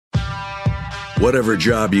Whatever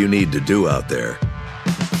job you need to do out there,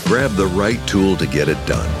 grab the right tool to get it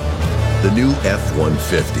done. The new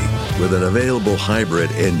F-150 with an available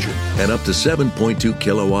hybrid engine and up to 7.2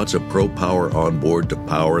 kilowatts of Pro Power on board to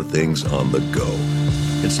power things on the go.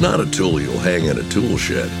 It's not a tool you'll hang in a tool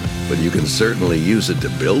shed, but you can certainly use it to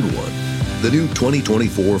build one. The new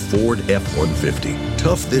 2024 Ford F-150.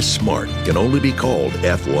 Tough this smart can only be called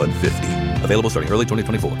F-150. Available starting early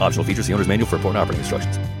 2024. Optional features, the owner's manual for important operating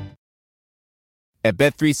instructions. At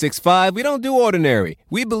Bet365, we don't do ordinary.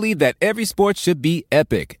 We believe that every sport should be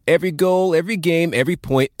epic. Every goal, every game, every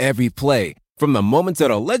point, every play. From the moments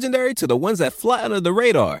that are legendary to the ones that fly under the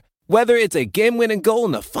radar. Whether it's a game-winning goal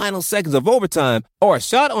in the final seconds of overtime or a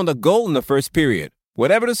shot on the goal in the first period.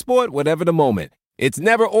 Whatever the sport, whatever the moment. It's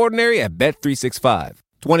never ordinary at Bet365.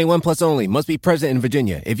 21 plus only. Must be present in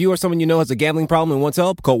Virginia. If you or someone you know has a gambling problem and wants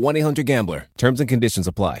help, call 1-800-GAMBLER. Terms and conditions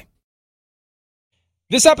apply.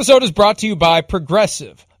 This episode is brought to you by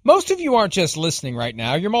Progressive. Most of you aren't just listening right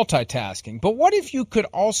now, you're multitasking. But what if you could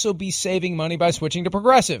also be saving money by switching to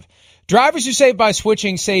Progressive? Drivers who save by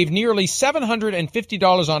switching save nearly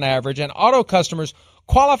 $750 on average, and auto customers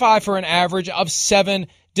qualify for an average of 7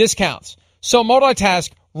 discounts. So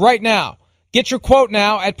multitask right now. Get your quote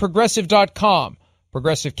now at Progressive.com.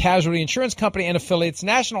 Progressive Casualty Insurance Company and affiliates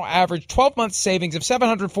national average 12-month savings of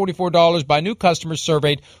 $744 by new customers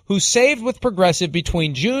surveyed who saved with Progressive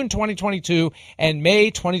between June 2022 and May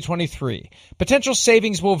 2023. Potential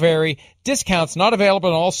savings will vary. Discounts not available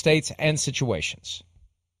in all states and situations.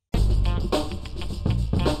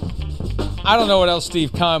 I don't know what else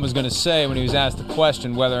Steve Keim was going to say when he was asked the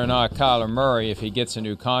question whether or not Kyler Murray, if he gets a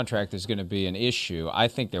new contract, is going to be an issue. I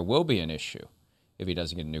think there will be an issue if he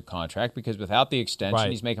doesn't get a new contract, because without the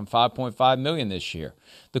extension, he's making $5.5 million this year.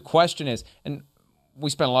 The question is, and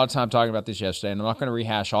we spent a lot of time talking about this yesterday, and I'm not going to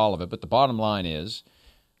rehash all of it, but the bottom line is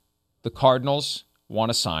the Cardinals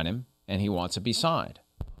want to sign him, and he wants to be signed.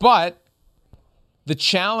 But the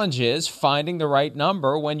challenge is finding the right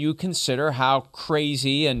number when you consider how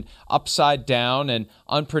crazy and upside down and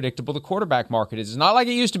unpredictable the quarterback market is. It's not like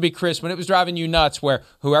it used to be, Chris, when it was driving you nuts, where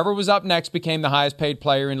whoever was up next became the highest paid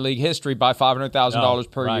player in league history by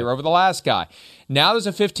 $500,000 per year over the last guy. Now there's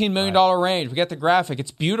a $15 million range. We get the graphic.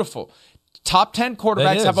 It's beautiful. Top 10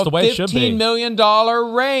 quarterbacks have a $15 million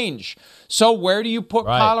range. So where do you put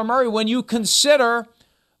Kyler Murray when you consider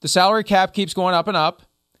the salary cap keeps going up and up?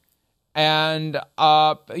 And,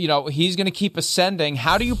 he's going to keep ascending.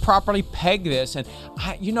 How do you properly peg this? And,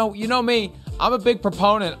 you know me, I'm a big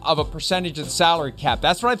proponent of a percentage of the salary cap.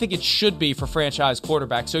 That's what I think it should be for franchise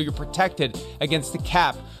quarterbacks. So you're protected against the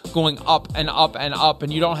cap going up and up and up,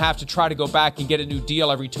 and you don't have to try to go back and get a new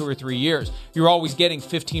deal every 2 or 3 years. You're always getting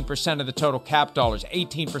 15% of the total cap dollars,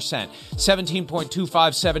 18%,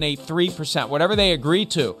 17.25783%, whatever they agree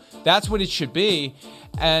to. That's what it should be.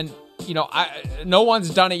 And no one's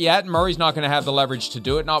done it yet. Murray's not going to have the leverage to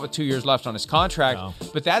do it, not with 2 years left on his contract. No.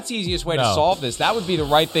 But that's the easiest way to solve this. That would be the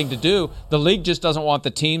right thing to do. The league just doesn't want the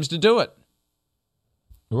teams to do it.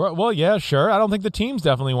 Well, yeah, sure. I don't think the teams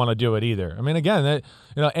definitely want to do it either. I mean, again,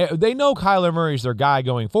 they know Kyler Murray's their guy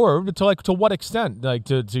going forward, but to what extent? Like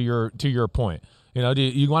to your point. Do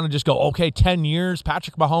you want to just go, okay, 10 years,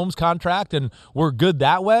 Patrick Mahomes contract, and we're good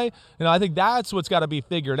that way? I think that's what's got to be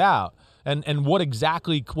figured out. And what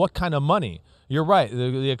kind of money? You're right.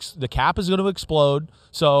 The cap is going to explode.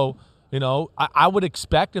 So, I would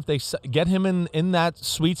expect if they get him in that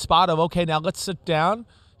sweet spot of, okay, now let's sit down,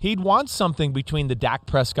 he'd want something between the Dak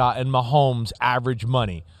Prescott and Mahomes average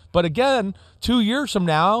money. But again, 2 years from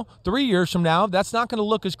now, 3 years from now, that's not going to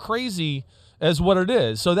look as crazy as what it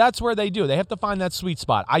is. So that's where they do. They have to find that sweet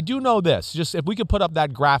spot. I do know this. Just if we could put up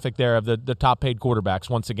that graphic there of the top paid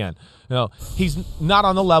quarterbacks once again. He's not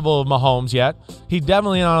on the level of Mahomes yet. He's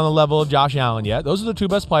definitely not on the level of Josh Allen yet. Those are the two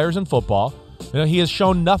best players in football. He has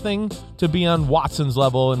shown nothing to be on Watson's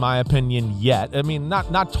level, in my opinion, yet. I mean,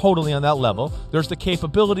 not totally on that level. There's the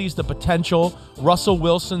capabilities, the potential. Russell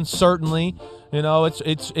Wilson, certainly.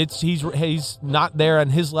 He's not there on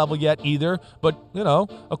his level yet either, but,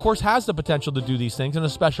 of course has the potential to do these things and a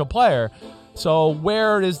special player. So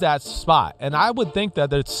where is that spot? And I would think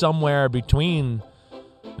that it's somewhere between,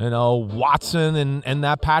 Watson and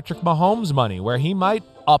that Patrick Mahomes money, where he might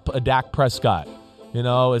up a Dak Prescott,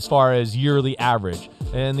 as far as yearly average.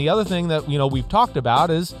 And the other thing that, we've talked about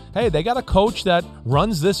is, hey, they got a coach that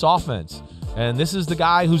runs this offense. And this is the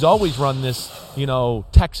guy who's always run this,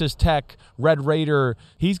 Texas Tech, Red Raider.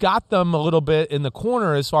 He's got them a little bit in the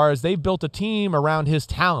corner as far as they've built a team around his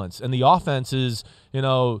talents. And the offense is,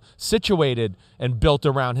 situated and built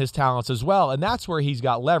around his talents as well. And that's where he's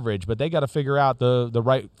got leverage. But they got to figure out the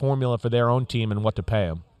right formula for their own team and what to pay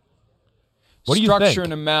him. What do you structure think?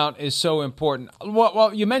 and amount is so important.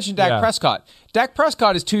 Well, you mentioned Dak Prescott. Dak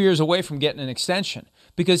Prescott is 2 years away from getting an extension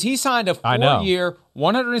because he signed a 4-year,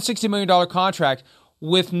 $160 million contract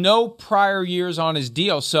with no prior years on his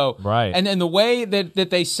deal. So, and then the way that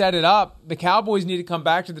they set it up, the Cowboys need to come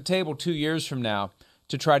back to the table 2 years from now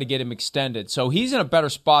to try to get him extended. So he's in a better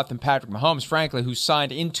spot than Patrick Mahomes, frankly, who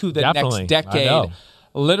signed into the next decade,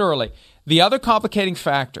 literally. The other complicating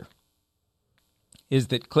factor is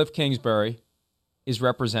that Cliff Kingsbury is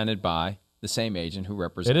represented by the same agent who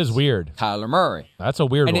represents it is weird. Kyler Murray. That's a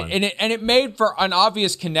weird one. And it made for an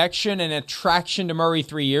obvious connection and attraction to Murray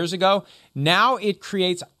 3 years ago. Now it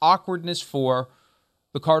creates awkwardness for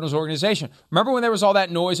the Cardinals organization. Remember when there was all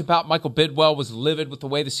that noise about Michael Bidwell was livid with the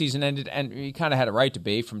way the season ended, and he kind of had a right to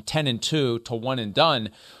be, from 10-2 to 1 and done.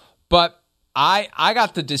 But I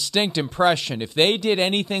got the distinct impression if they did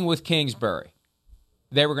anything with Kingsbury,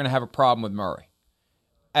 they were going to have a problem with Murray.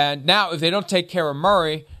 And now, if they don't take care of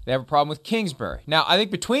Murray, they have a problem with Kingsbury. Now, I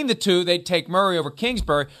think between the two, they'd take Murray over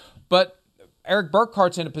Kingsbury, but Eric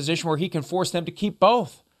Burkhart's in a position where he can force them to keep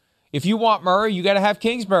both. If you want Murray, you got to have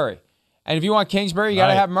Kingsbury. And if you want Kingsbury, you got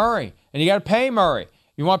to have Murray. And you got to pay Murray.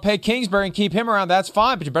 You want to pay Kingsbury and keep him around, that's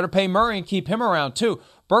fine, but you better pay Murray and keep him around too.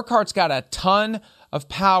 Burkhart's got a ton of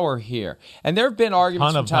power here. And there have been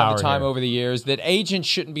arguments from time to time over the years that agents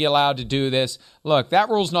shouldn't be allowed to do this. Look, that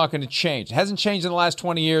rule's not going to change. It hasn't changed in the last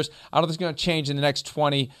 20 years. I don't think it's going to change in the next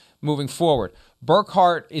 20 moving forward.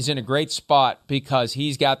 Burkhart is in a great spot because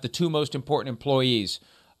he's got the two most important employees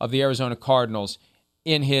of the Arizona Cardinals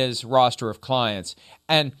in his roster of clients.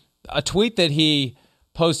 And a tweet that he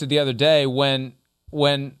posted the other day when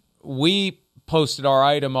we posted our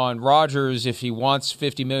item on Rodgers, if he wants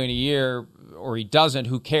 $50 million a year or he doesn't,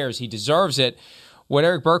 who cares? He deserves it. What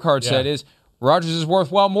Eric Burkhart said is Rodgers is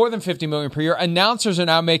worth well more than $50 million per year. Announcers are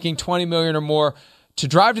now making $20 million or more to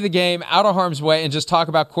drive to the game out of harm's way and just talk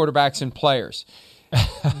about quarterbacks and players.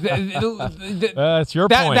 That's your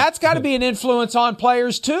point. That's got to be an influence on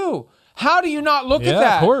players too. How do you not look at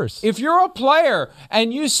that? Of course. If you're a player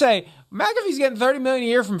and you say, McAfee's getting $30 million a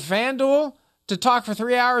year from FanDuel to talk for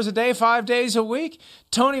 3 hours a day, 5 days a week.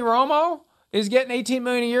 Tony Romo is getting $18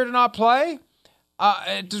 million a year to not play.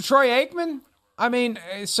 Detroit Aikman. I mean,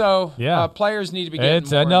 so players need to be getting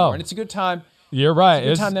more and more. And it's a good time. You're right.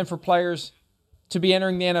 It's a good time then for players to be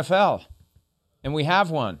entering the NFL. And we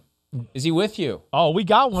have one. Is he with you? Oh, we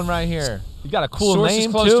got one right here. You got a cool Sources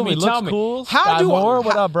name close too. to me. He looks cool.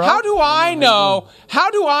 What up, bro? How do I know? How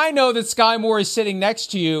do I know that Sky Moore is sitting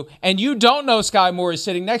next to you, and you don't know Sky Moore is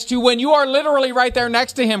sitting next to you when you are literally right there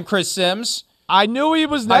next to him, Chris Sims? I knew he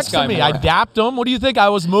was next to me. I dapped him. What do you think? I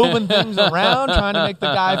was moving things around, trying to make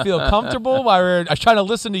the guy feel comfortable. I was trying to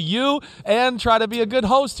listen to you and try to be a good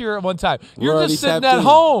host here at one time. You're just sitting at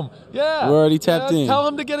home. Yeah. We're already tapped in. Tell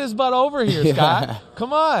him to get his butt over here, Scott.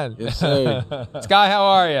 Come on. Yes, sir. Sky, how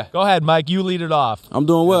are you? Go ahead, Mike. You lead it off. I'm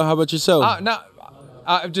doing well. How about yourself?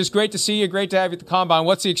 Just great to see you. Great to have you at the Combine.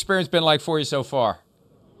 What's the experience been like for you so far?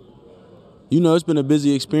 You know, it's been a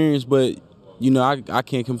busy experience, but you know, I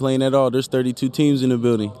can't complain at all. There's 32 teams in the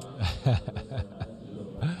building.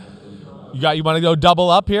 You want to go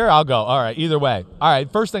double up here? I'll go. All right, either way. All right,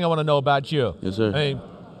 first thing I want to know about you. Yes, sir. I mean,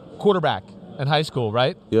 quarterback in high school,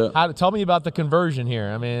 right? Yeah. Tell me about the conversion here.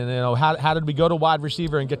 I mean, how did we go to wide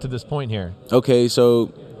receiver and get to this point here? Okay,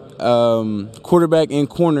 so quarterback and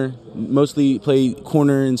corner, mostly played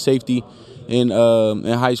corner and safety in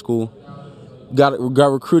high school. Got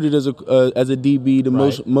recruited as a DB.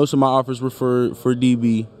 Most of my offers were for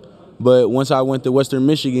DB, but once I went to Western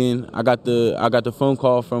Michigan, I got the phone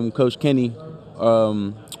call from Coach Kenny,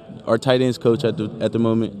 our tight ends coach at the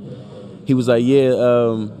moment. He was like, "Yeah,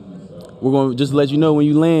 we're going to just let you know when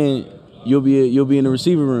you land, you'll be in the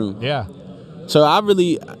receiver room." Yeah. So I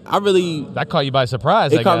really that caught you by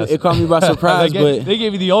surprise. It caught me by surprise, but they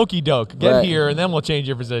gave you the okie doke. Get here, and then we'll change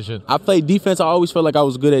your position. I played defense. I always felt like I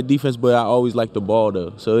was good at defense, but I always liked the ball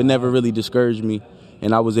though, so it never really discouraged me,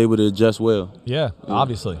 and I was able to adjust well. Yeah,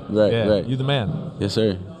 obviously. Right. You're the man. Yes,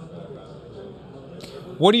 sir.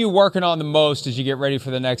 What are you working on the most as you get ready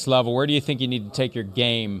for the next level? Where do you think you need to take your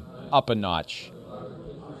game up a notch?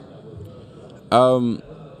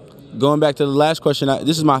 Going back to the last question,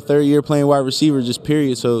 this is my third year playing wide receiver, just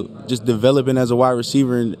period. So just developing as a wide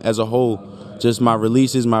receiver and as a whole, just my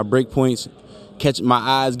releases, my break points, catch my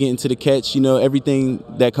eyes getting to the catch. You know, everything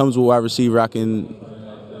that comes with wide receiver, I can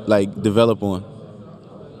develop on.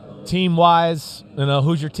 Team wise,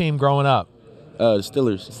 who's your team growing up?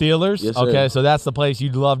 Steelers. Steelers? Yes, sir. Okay, so that's the place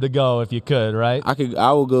you'd love to go if you could, right?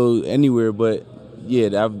 I will go anywhere, but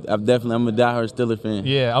yeah, I'm a diehard Steelers fan.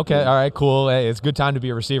 Yeah, okay, all right, cool. Hey, it's a good time to be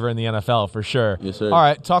a receiver in the NFL for sure. Yes, sir. All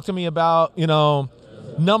right, talk to me about,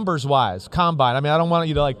 numbers-wise, combine. I mean, I don't want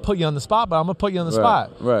you to, put you on the spot, but I'm going to put you on the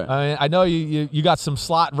spot. Right. I mean, I know you got some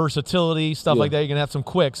slot versatility, stuff like that. You're going to have some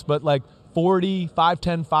quicks, but, 40,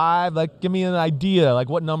 5'10", 5, give me an idea,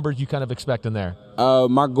 what numbers you kind of expect in there.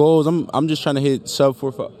 My goals, I'm just trying to hit sub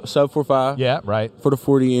 4.5. Yeah, right. For the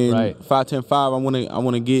 40 and right. 5'10", 5. I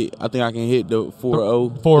want to get. I think I can hit the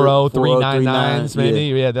 4.0. 4.0, 3.99s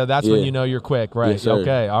maybe. Yeah, that's when you know you're quick, right? Yes, sir.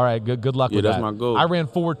 Okay, all right. Good luck with that. That's my goal. I ran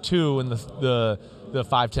 4.2 in the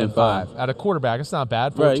 5'10", 5 at a quarterback. It's not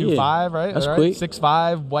bad. 4.2, 5, right? That's all right. quick.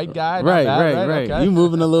 6'5", white guy. Right. Okay. You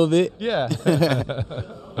moving a little bit. Yeah.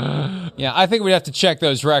 Yeah, I think we'd have to check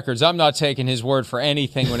those records. I'm not taking his word for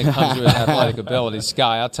anything when it comes to his athletic ability,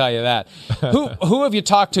 Sky. I'll tell you that. Who have you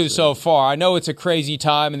talked to so far? I know it's a crazy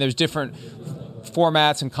time and there's different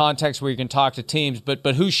formats and contexts where you can talk to teams, but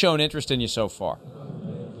who's shown interest in you so far?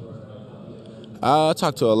 I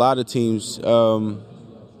talked to a lot of teams.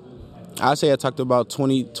 I'd say I talked to about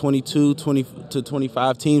 20 to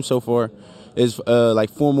 25 teams so far. It's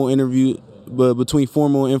formal interview, but between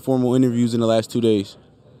formal and informal interviews in the last 2 days.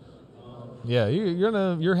 Yeah,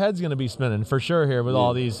 your head's gonna be spinning for sure here with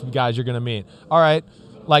all these guys you're gonna meet. All right,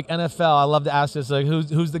 NFL, I love to ask this: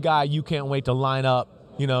 who's the guy you can't wait to line up?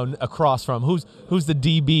 Across from who's the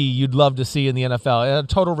DB you'd love to see in the NFL? And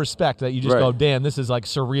total respect that you just go, damn, this is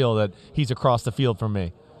surreal that he's across the field from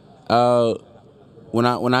me. When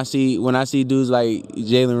I see dudes like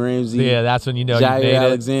Jalen Ramsey, yeah, that's when you know Jair you made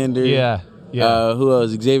Alexander, yeah. Who else?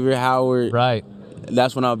 Xavier Howard, right.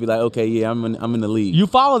 That's when I'll be like, okay, yeah, I'm in the league. You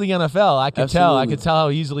follow the NFL. I could tell. I Absolutely. could tell how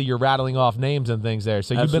easily you're rattling off names and things there.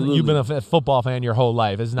 So Absolutely. you've been a football fan your whole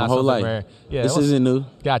life. It's not My whole something life. where This isn't new.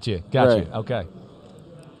 Got you. Right. Okay.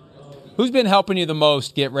 Who's been helping you the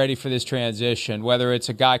most get ready for this transition? Whether it's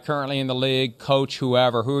a guy currently in the league, coach,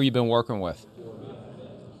 whoever, who have you been working with?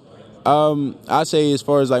 I say as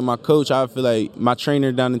far as my coach, I feel like my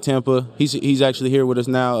trainer down in Tampa, he's actually here with us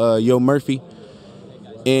now, Yo Murphy.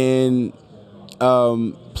 And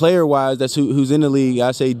player-wise, that's who's in the league.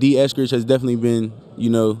 I say D. Eskridge has definitely been,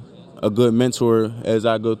 a good mentor as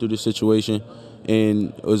I go through this situation,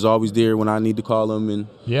 and was always there when I need to call him. And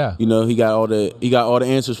he got all the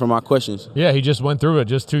answers for my questions. Yeah, he just went through it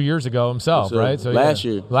just 2 years ago himself, right? So last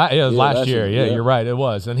year. Last year. Yeah, you're right. It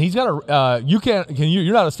was, and he's got a.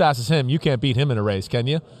 You're not as fast as him. You can't beat him in a race, can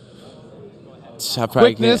you?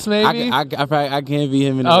 Quickness, maybe. I can't beat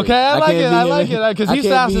him in the race. Okay, I like it because he's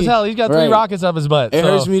fast as hell. He's got 3 rockets up his butt. It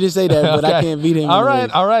hurts me to say that, but I can't beat him. All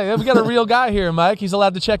right. We got a real guy here, Mike. He's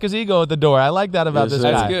allowed to check his ego at the door. I like that about this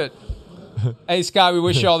guy. That's good. Hey, Scott, we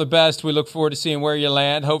wish you all the best. We look forward to seeing where you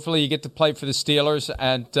land. Hopefully you get to play for the Steelers,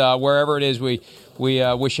 and wherever it is, we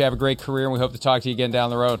wish you have a great career, and we hope to talk to you again down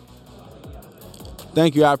the road.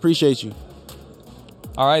 Thank you. I appreciate you.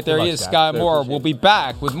 All right, there he is, Sky Moore. We'll be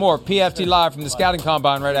back with more PFT Live from the Scouting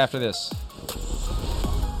Combine right after this.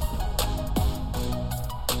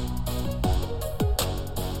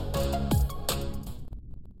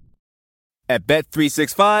 At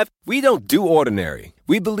Bet365, we don't do ordinary.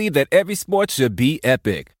 We believe that every sport should be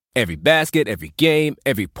epic. Every basket, every game,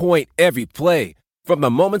 every point, every play. From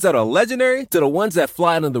the moments that are legendary to the ones that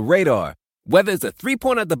fly under the radar. Whether it's a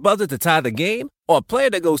three-pointer at the buzzer to tie the game or a player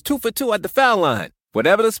that goes 2 for 2 at the foul line.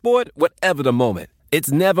 Whatever the sport, whatever the moment.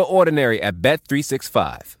 It's never ordinary at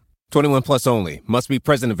Bet365. 21 plus only. Must be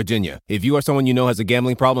present in Virginia. If you or someone you know has a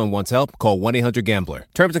gambling problem and wants help, call 1-800-GAMBLER.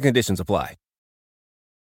 Terms and conditions apply.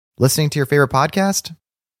 Listening to your favorite podcast?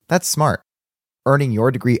 That's smart. Earning your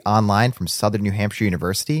degree online from Southern New Hampshire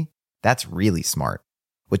University? That's really smart.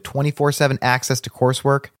 With 24/7 access to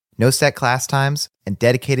coursework, no set class times, and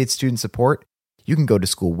dedicated student support, you can go to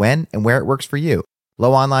school when and where it works for you.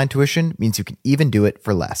 Low online tuition means you can even do it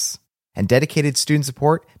for less. And dedicated student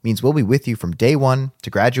support means we'll be with you from day one to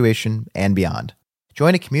graduation and beyond.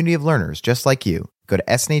 Join a community of learners just like you. Go to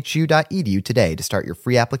snhu.edu today to start your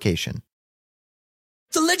free application.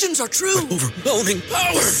 The legends are true. But overwhelming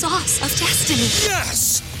power! The sauce of destiny.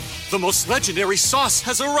 Yes! The most legendary sauce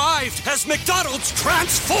has arrived as McDonald's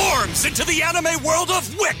transforms into the anime world of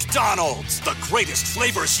WickDonald's. The greatest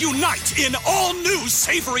flavors unite in all new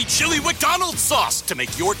savory chili McDonald's sauce to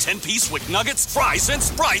make your 10-piece Wick Nuggets, fries, and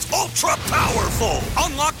Sprite ultra-powerful.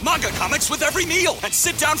 Unlock manga comics with every meal and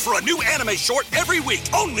sit down for a new anime short every week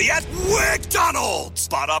only at WickDonald's.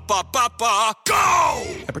 Ba-da-ba-ba-ba, go!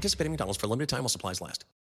 At participating McDonald's for a limited time while supplies last.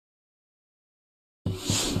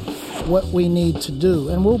 What we need to do,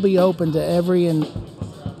 and we'll be open to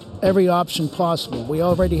every option possible. We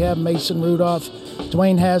already have Mason Rudolph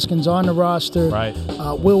Dwayne Haskins on the roster. Right.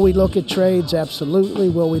 Will we look at trades? Absolutely.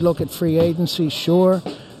 Will we look at free agency? Sure.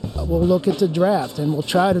 We'll look at the draft, and we'll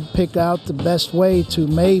try to pick out the best way to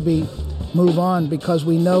maybe move on, because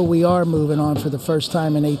we know we are moving on for the first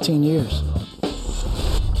time in 18 years.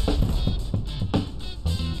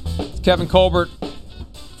 Kevin Colbert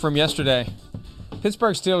from yesterday.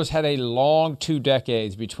 Pittsburgh Steelers had a long 2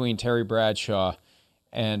 decades between Terry Bradshaw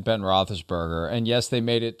and Ben Roethlisberger. And yes, they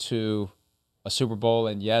made it to a Super Bowl,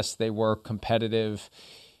 and yes, they were competitive.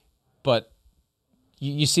 But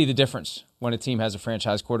you see the difference when a team has a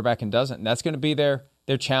franchise quarterback and doesn't. And that's going to be their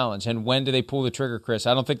challenge. And when do they pull the trigger, Chris?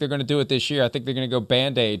 I don't think they're going to do it this year. I think they're going to go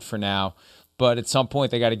Band-Aid for now. But at some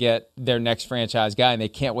point, they got to get their next franchise guy, and they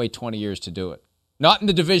can't wait 20 years to do it. Not in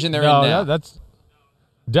the division they're in now. That's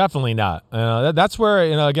definitely not. That's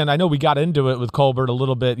where, again, I know we got into it with Colbert a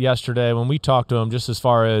little bit yesterday when we talked to him, just as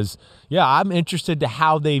far as, I'm interested to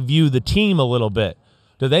how they view the team a little bit.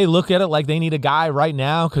 Do they look at it like they need a guy right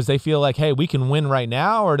now because they feel like, hey, we can win right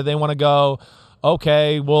now? Or do they want to go,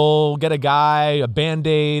 okay, we'll get a guy, a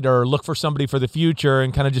Band-Aid, or look for somebody for the future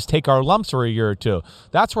and kind of just take our lumps for a year or two?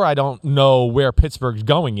 That's where I don't know where Pittsburgh's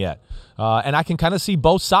going yet. And I can kind of see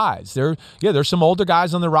both sides. There's some older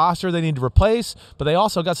guys on the roster they need to replace, but they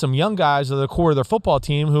also got some young guys at the core of their football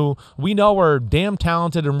team who we know are damn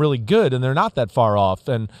talented and really good, and they're not that far off.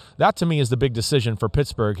 And that, to me, is the big decision for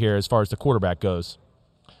Pittsburgh here as far as the quarterback goes.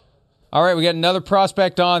 All right, we got another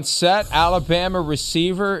prospect on set, Alabama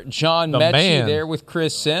receiver John Mechie there with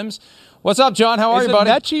Chris Sims. What's up, John? How are you,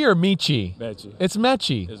 buddy? Is it Mechie or Michi? Mechie. It's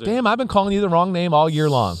Mechie. Damn, I've been calling you the wrong name all year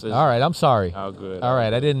long. All right, I'm sorry. Oh, good. All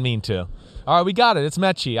right, I didn't mean to. All right, we got it. It's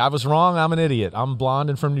Mechie. I was wrong. I'm an idiot. I'm blonde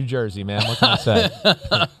and from New Jersey, man. What can I say?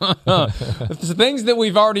 It's things that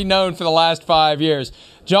we've already known for the last 5 years.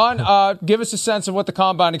 John, give us a sense of what the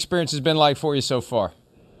combine experience has been like for you so far.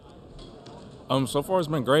 So far, it's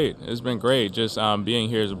been great. It's been great. Just being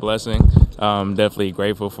here is a blessing. Definitely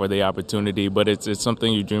grateful for the opportunity, but it's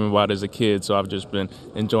something you dream about as a kid, so I've just been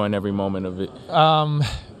enjoying every moment of it.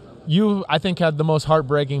 You, I think, had the most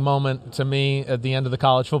heartbreaking moment to me at the end of the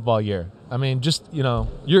college football year. I mean, just,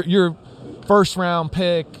 your first-round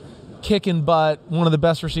pick, kicking butt, one of the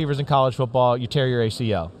best receivers in college football, you tear your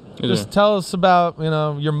ACL. Just tell us about,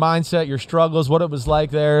 your mindset, your struggles, what it was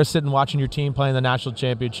like there, sitting watching your team playing the national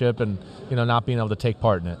championship and, not being able to take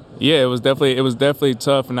part in it. Yeah, it was definitely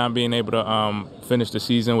tough not being able to finish the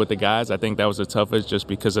season with the guys. I think that was the toughest just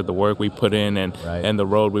because of the work we put in and the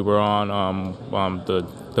road we were on,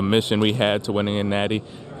 the mission we had to winning a natty.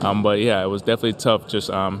 But, yeah, it was definitely tough just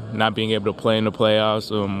not being able to play in the playoffs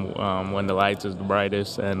when the lights is the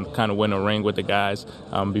brightest and kind of win a ring with the guys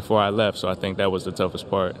before I left. So I think that was the toughest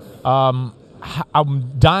part.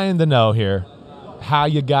 I'm dying to know here how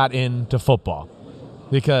you got into football,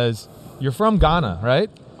 because you're from Ghana, right?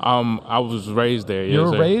 I was raised there. You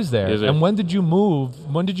were raised there. Yes, and when did you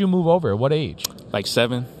move? When did you move over? What age? Like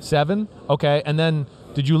 7. 7? Okay. And then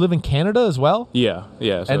did you live in Canada as well? Yeah.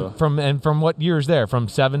 So. And from what years there? From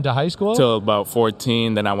 7 to high school? Till about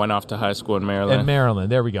 14. Then I went off to high school in Maryland. In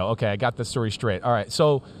Maryland. There we go. Okay, I got the story straight. All right.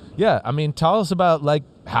 So, yeah, I mean, tell us about,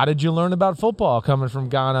 how did you learn about football coming from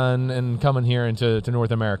Ghana and coming here into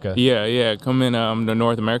North America? Yeah, coming to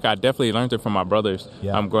North America, I definitely learned it from my brothers.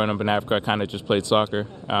 Yeah. Growing up in Africa, I kind of just played soccer.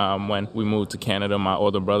 When we moved to Canada, my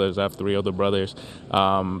older brothers, I have 3 older brothers,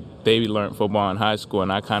 they learned football in high school,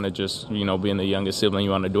 and I kind of just, being the youngest sibling,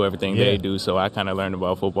 you want to do everything they do, so I kind of learned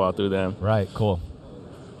about football through them. Right, cool.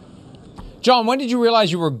 John, when did you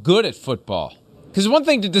realize you were good at football? Because one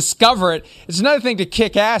thing to discover it, it's another thing to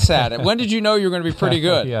kick ass at it. When did you know you were going to be pretty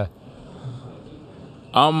good? Yeah.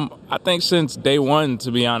 I think since day one,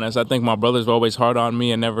 to be honest. I think my brothers were always hard on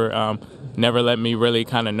me and never let me really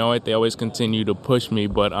kind of know it. They always continue to push me,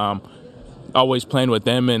 but always playing with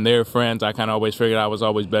them and their friends, I kind of always figured I was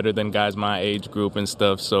always better than guys my age group and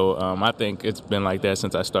stuff. So I think it's been like that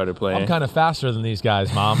since I started playing. I'm kind of faster than these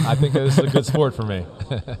guys, Mom. I think this is a good sport for me.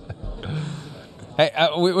 Hey,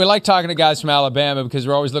 we like talking to guys from Alabama because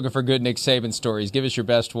we're always looking for good Nick Saban stories. Give us your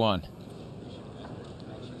best one.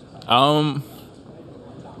 I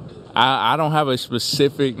don't have a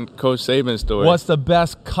specific Coach Saban story. What's the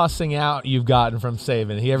best cussing out you've gotten from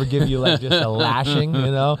Saban? He ever give you just a lashing,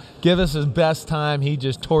 Give us his best time he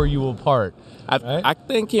just tore you apart. I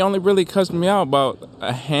think he only really cussed me out about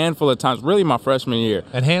a handful of times, really my freshman year.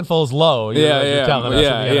 And handful's low. Yeah,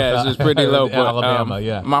 it's just pretty low. But,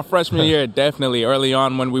 Alabama, my freshman year, definitely early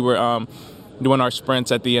on when we were doing our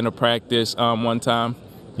sprints at the end of practice one time.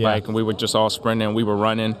 Yeah. And we were just all sprinting, we were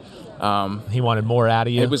running. He wanted more out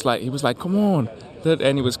of you. He was like, come on,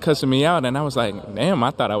 and he was cussing me out, and I was like, damn,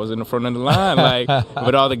 I thought I was in the front of the line.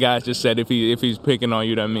 But all the guys just said if he's picking on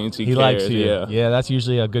you, that means he cares. Likes you. Yeah, that's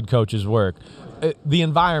usually a good coach's work. The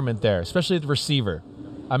environment there, especially the receiver.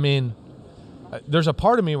 I mean, there's a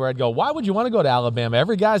part of me where I'd go, why would you want to go to Alabama?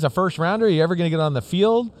 Every guy's a first rounder. Are you ever going to get on the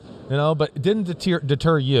field? But it didn't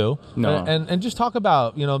deter you. No. And just talk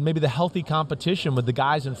about, maybe the healthy competition with the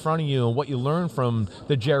guys in front of you and what you learn from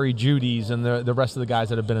the Jerry Judys and the rest of the guys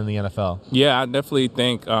that have been in the NFL. Yeah, I definitely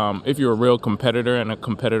think if you're a real competitor and a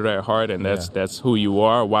competitor at heart, and that's who you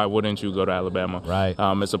are, why wouldn't you go to Alabama? Right.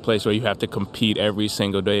 It's a place where you have to compete every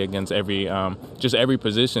single day against just every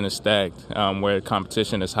position is stacked, where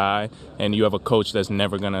competition is high, and you have a coach that's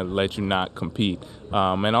never going to let you not compete.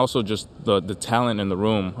 And also just the talent in the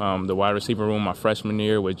room. The wide receiver room my freshman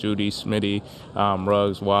year with Judy, Smitty,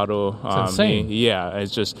 Ruggs, Waddle. It's insane.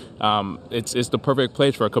 It's just it's the perfect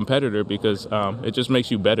place for a competitor because it just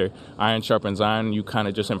makes you better. Iron sharpens iron. You kind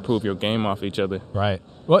of just improve your game off each other. Right.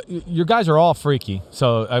 Well, your guys are all freaky.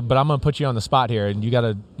 So, but I'm gonna put you on the spot here, and you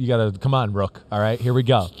gotta come on, Rook. All right, here we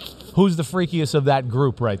go. Who's the freakiest of that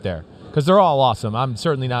group right there? Because they're all awesome. I'm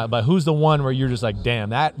certainly not. But who's the one where you're just like, damn,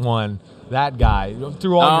 that guy,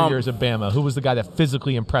 through all your years at Bama, who was the guy that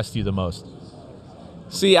physically impressed you the most?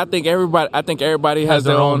 See, I think everybody has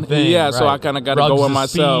their own thing. Yeah, right. So I kind of got to go with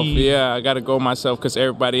myself. Speed. Yeah, I got to go myself because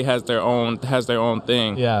everybody has their own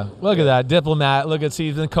thing. Yeah, look at that diplomat. Look at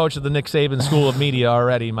he's the coach of the Nick Saban School of Media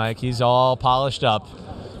already, Mike. He's all polished up.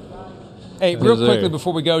 Hey, real quickly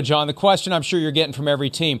before we go, John, the question I'm sure you're getting from every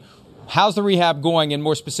team: how's the rehab going, and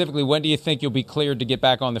more specifically, when do you think you'll be cleared to get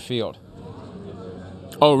back on the field?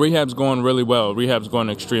 Oh, rehab's going really well. Rehab's going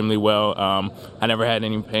extremely well. I never had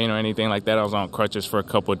any pain or anything like that. I was on crutches for a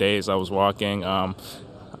couple of days. I was walking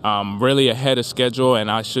really ahead of schedule,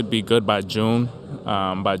 and I should be good by June.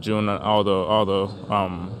 By June, all the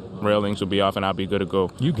railings will be off, and I'll be good to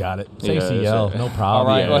go. You got it. It's ACL, no problem. All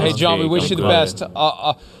right. Well, hey, John, we wish you the best.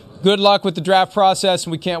 Good luck with the draft process,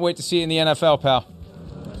 and we can't wait to see you in the NFL, pal.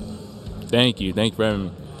 Thank you. Thank you for having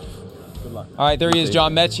me. All right, there he is,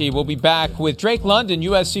 John Mechie. We'll be back with Drake London,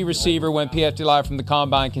 USC receiver, when PFT Live from the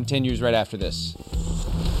Combine continues right after this.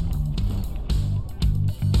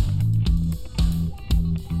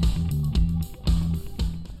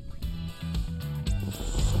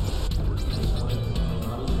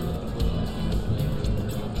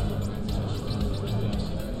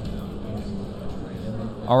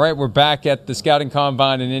 All right, we're back at the Scouting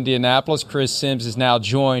Combine in Indianapolis. Chris Sims is now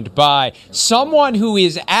joined by someone who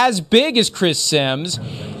is as big as Chris Sims,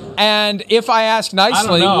 and if I ask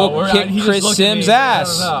nicely, we'll kick Chris Sims'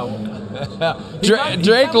 ass.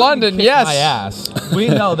 Drake London, yes. My ass. We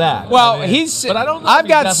know that. Well, but I don't know. I've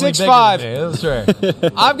got 6'5". That's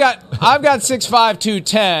right. I've got 6'5",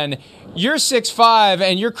 210. You're 6'5",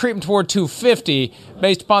 and you're creeping toward 250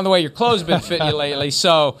 based upon the way your clothes have been fitting you lately.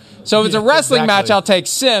 So if it's a wrestling match, I'll take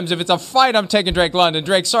Sims. If it's a fight, I'm taking Drake London.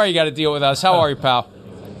 Drake, sorry you got to deal with us. How are you, pal?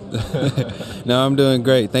 No, I'm doing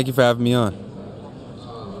great. Thank you for having me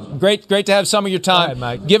on. Great to have some of your time. Go ahead,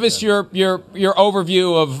 Mike. Give us your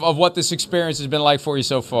overview of what this experience has been like for you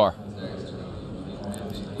so far.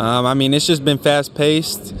 I mean, it's just been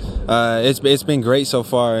fast-paced. It's been great so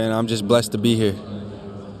far, and I'm just blessed to be here.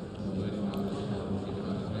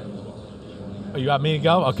 Oh, you got me to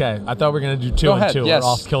go? Okay. I thought we were going to do 2 Go and ahead. 2. Yes. We're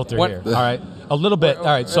off kilter here. All right. A little bit. All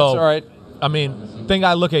right. So, that's all right. I mean, thing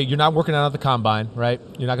I look at, you're not working out at the Combine, right?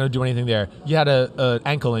 You're not going to do anything there. You had an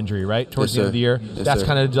ankle injury, right, towards the end of the year? Yes, That's sir.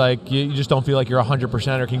 kind of like you just don't feel like you're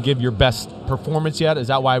 100% or can give your best performance yet? Is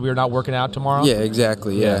that why we're not working out tomorrow? Yeah,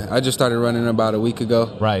 exactly. Yeah. I just started running about a week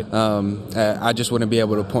ago. Right. I just wouldn't be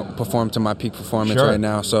able to perform to my peak performance right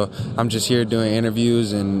now. So I'm just here doing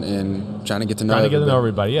interviews and trying to get to know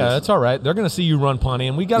everybody. Yeah, that's all right. They're going to see you run plenty,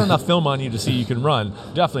 and we got enough film on you to see you can run.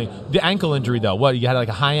 Definitely. The ankle injury, though. What, you had like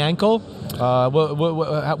a high ankle?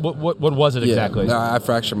 What was it exactly? No, I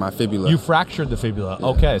fractured my fibula. You fractured the fibula. Yeah.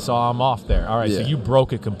 Okay, so I'm off there. All right, so you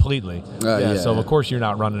broke it completely. So of course you're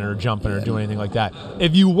not running or jumping or doing anything like that.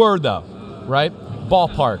 If you were, though, right?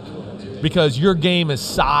 Ballpark. Because your game is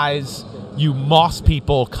size. You moss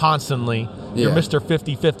people constantly. You're Mr.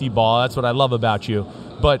 50-50 ball. That's what I love about you.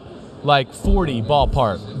 But like 40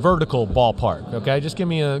 ballpark, vertical ballpark. Okay, just give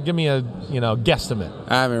me a guesstimate.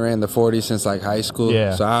 I haven't ran the 40 since like high school,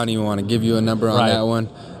 so I don't even want to give you a number on that one.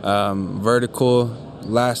 Vertical.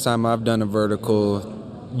 Last time I've done a vertical.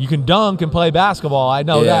 You can dunk and play basketball. I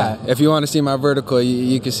know that. If you want to see my vertical,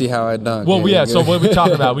 you can see how I dunk. Well, so what are we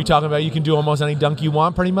talking about? We talking about you can do almost any dunk you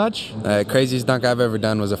want, pretty much? Craziest dunk I've ever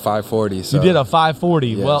done was a 540. So. You did a 540.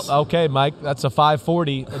 Yes. Well, okay, Mike, that's a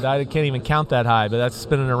 540. I can't even count that high, but that's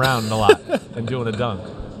spinning around a lot and doing a dunk.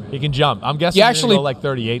 He can jump. I'm guessing he's going to go like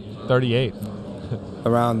 38.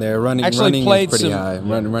 Around there. Running is pretty high.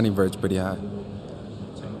 Running vert's pretty high.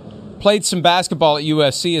 Played some basketball at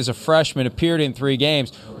USC as a freshman, appeared in 3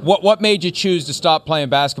 games. What made you choose to stop playing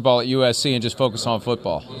basketball at USC and just focus on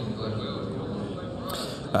football?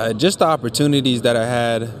 Just the opportunities that I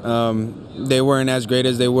had. They weren't as great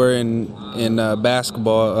as they were in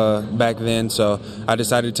basketball back then, so I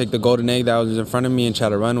decided to take the golden egg that was in front of me and try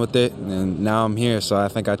to run with it, and now I'm here, so I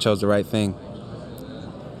think I chose the right thing.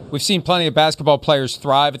 We've seen plenty of basketball players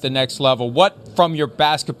thrive at the next level. What from your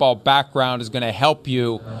basketball background is going to help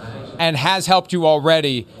you and has helped you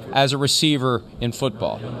already as a receiver in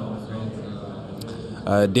football?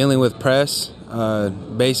 Dealing with press.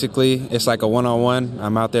 Basically, it's like a one-on-one.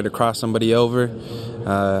 I'm out there to cross somebody over.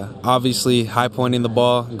 Obviously, high-pointing the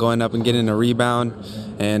ball, going up and getting a rebound,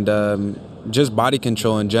 and just body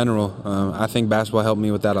control in general. I think basketball helped me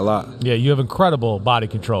with that a lot. Yeah, you have incredible body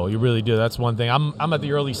control. You really do. That's one thing. I'm at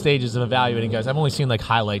the early stages of evaluating guys. I've only seen like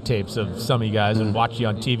highlight tapes of some of you guys and watched you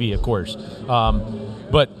on TV, of course.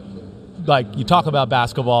 But like you talk about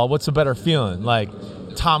basketball, what's a better feeling? Like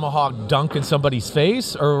tomahawk dunk in somebody's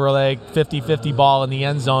face, or like 50-50 ball in the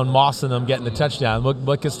end zone, mossing them, getting the touchdown?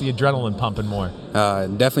 What gets the adrenaline pumping more?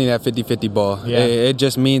 Definitely that 50-50 ball. Yeah. It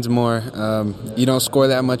just means more. You don't score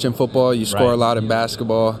that much in football. You score a lot in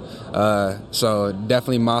basketball. So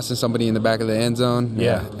definitely mossing somebody in the back of the end zone.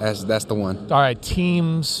 Yeah, that's the one. All right,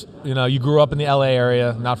 teams, you grew up in the LA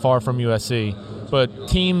area, not far from USC, but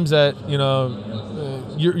teams that,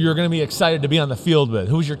 you're going to be excited to be on the field with.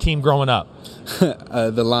 Who's your team growing up?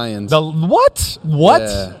 The Lions. The what? What?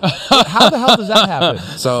 Yeah. How the hell does that happen?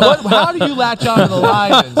 So how do you latch on to the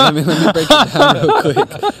Lions? let me break it down real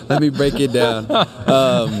quick. Let me break it down.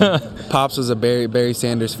 Pops was a Barry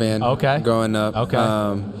Sanders fan growing up. Okay.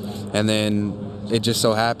 And then it just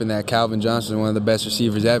so happened that Calvin Johnson, one of the best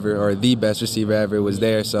receivers ever, or the best receiver ever, was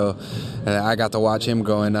there. So I got to watch him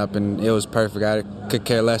growing up, and it was perfect. I could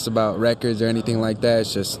care less about records or anything like that.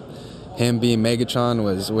 It's just him being Megatron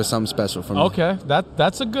was something special for me. Okay,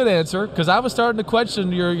 that's a good answer, because I was starting to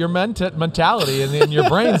question your mentality and your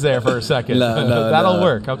brains there for a second. That'll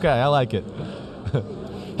work. Okay, I like it.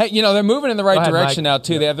 Hey, they're moving in the right direction now,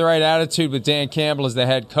 too. They have the right attitude with Dan Campbell as the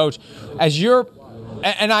head coach.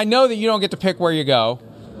 And I know that you don't get to pick where you go,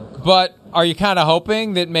 but are you kind of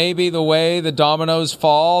hoping that maybe the way the dominoes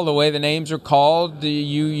fall, the way the names are called,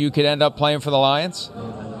 you could end up playing for the Lions?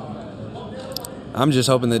 I'm just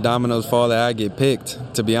hoping the dominoes fall that I get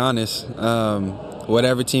picked, to be honest.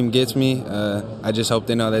 Whatever team gets me, I just hope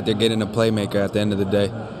they know that they're getting a playmaker at the end of the day.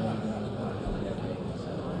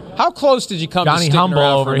 How close did you come Johnny to sticking Humble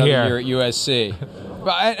around over for another here year at USC?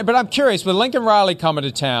 But I'm curious, with Lincoln Riley coming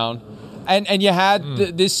to town, and you had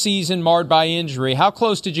this season marred by injury, how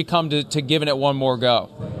close did you come to giving it one more go?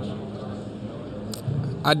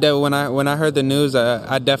 When I heard the news,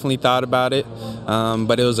 I definitely thought about it,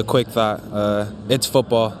 but it was a quick thought. It's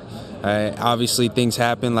football. Obviously, things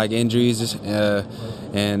happen like injuries,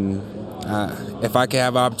 and if I can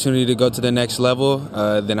have an opportunity to go to the next level,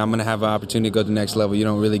 then I'm going to have an opportunity to go to the next level. You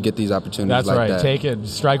don't really get these opportunities like that. That's right. Take it.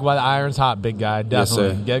 Strike while the iron's hot, big guy.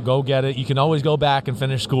 Definitely. Yes, go get it. You can always go back and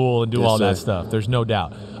finish school and do all that stuff. There's no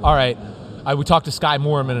doubt. All right. We talked to Sky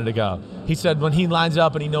Moore a minute ago. He said when he lines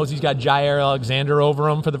up and he knows he's got Jair Alexander over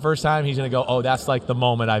him for the first time, he's going to go, oh, that's like the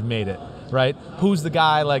moment I've made it, right? Who's the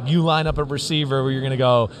guy, like you line up a receiver where you're going to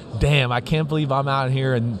go, damn, I can't believe I'm out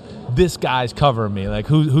here and this guy's covering me? Like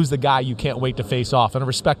who's the guy you can't wait to face off in a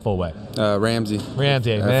respectful way? Ramsey. Man,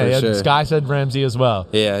 sure. Sky said Ramsey as well.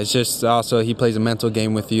 Yeah, it's just also he plays a mental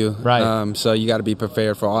game with you. Right. So you got to be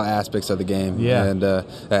prepared for all aspects of the game. Yeah. And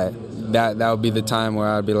that would be the time where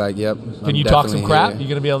I'd be like, yep. Can you talk some crap? You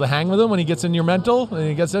gonna be able to hang with him when he gets in your mental and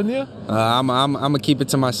he gets in you? I'm gonna keep it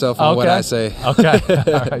to myself on what I say. Okay.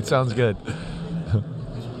 All right. Sounds good.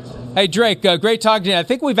 Hey, Drake, great talking to you. I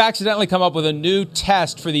think we've accidentally come up with a new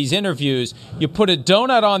test for these interviews. You put a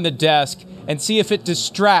donut on the desk and see if it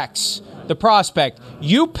distracts the prospect.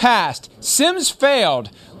 You passed. Sims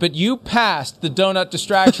failed, but you passed the donut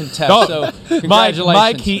distraction test. So congratulations.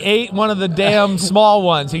 Mike, he ate one of the damn small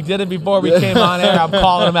ones. He did it before we came on air. I'm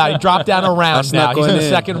calling him out. He dropped down a round now. He's in the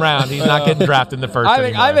second round. He's not getting drafted in the first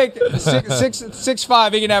anymore. I think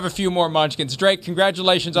 6'5", he can have a few more munchkins. Drake,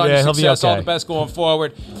 congratulations on your success. All the best going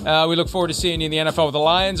forward. We look forward to seeing you in the NFL with the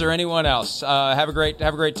Lions or anyone else. Have a great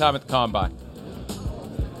time at the Combine.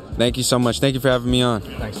 Thank you so much. Thank you for having me on.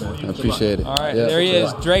 Thanks, man. I appreciate it. All right, there he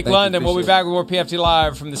is, Drake London. We'll be back with more PFT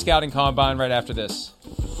Live from the Scouting Combine right after this.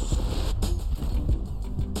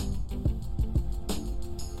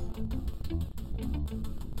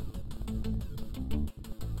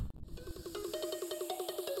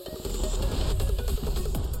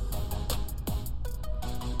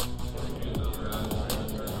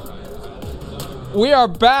 We are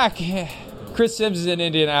back. Chris Sims is in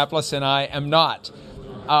Indianapolis, and I am not.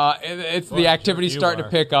 It's the activity starting to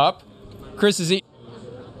pick up. Chris is eating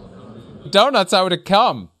donuts. I would have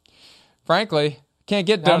come. Frankly, can't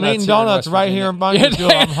get donuts. I'm eating donuts right here in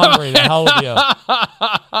Bunkerville. I'm hungry. The hell with you.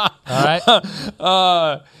 All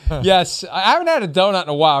right. Yes, I haven't had a donut in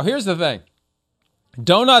a while. Here's the thing: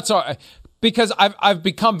 donuts are because I've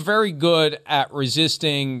become very good at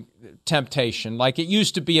resisting temptation. Like it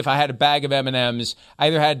used to be, if I had a bag of M&Ms, I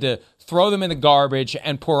either had to throw them in the garbage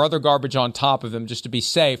and pour other garbage on top of them just to be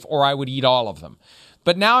safe, or I would eat all of them.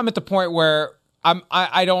 But now I'm at the point where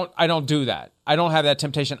I don't do that. I don't have that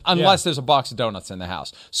temptation unless there's a box of donuts in the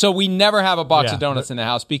house. So we never have a box of donuts in the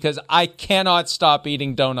house because I cannot stop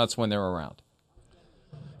eating donuts when they're around.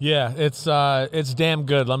 Yeah, it's damn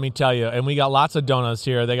good, let me tell you. And we got lots of donuts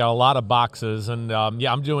here. They got a lot of boxes. And,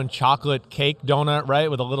 I'm doing chocolate cake donut, right,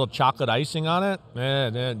 with a little chocolate icing on it.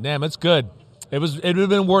 Damn, it's good. It would have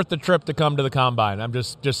been worth the trip to come to the Combine. I'm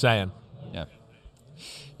just saying.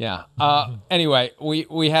 Yeah. Anyway,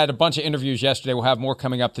 we had a bunch of interviews yesterday. We'll have more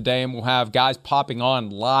coming up today, and we'll have guys popping on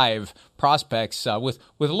live, prospects with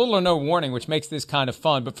a little or no warning, which makes this kind of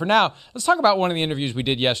fun. But for now, let's talk about one of the interviews we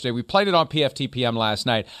did yesterday. We played it on PFTPM last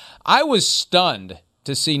night. I was stunned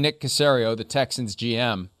to see Nick Caserio, the Texans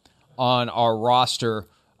GM, on our roster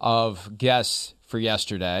of guests for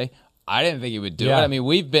yesterday. I didn't think he would do it. I mean,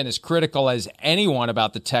 we've been as critical as anyone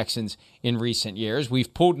about the Texans in recent years.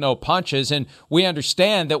 We've pulled no punches, and we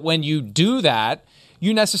understand that when you do that,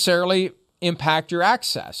 you necessarily impact your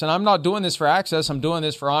access. And I'm not doing this for access. I'm doing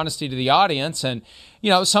this for honesty to the audience. And,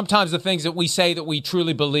 sometimes the things that we say that we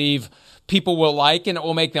truly believe people will like and it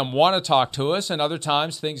will make them want to talk to us, and other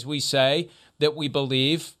times things we say that we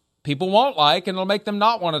believe people won't like, and it'll make them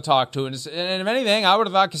not want to talk to us. And if anything, I would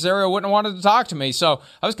have thought Caserio wouldn't have wanted to talk to me. So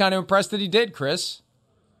I was kind of impressed that he did, Chris.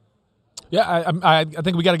 Yeah, I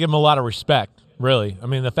think we got to give him a lot of respect, really. I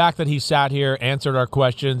mean, the fact that he sat here, answered our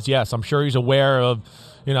questions, yes, I'm sure he's aware of,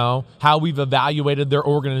 how we've evaluated their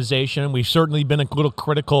organization. We've certainly been a little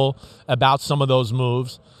critical about some of those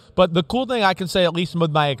moves. But the cool thing I can say, at least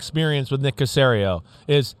with my experience with Nick Caserio,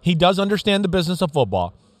 is he does understand the business of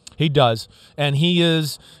football. He does. And he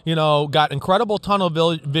is, got incredible tunnel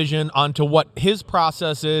vision onto what his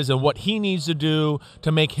process is and what he needs to do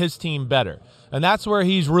to make his team better. And that's where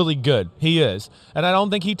he's really good. He is. And I don't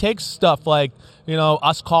think he takes stuff like,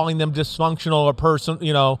 us calling them dysfunctional or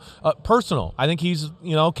personal. I think he's,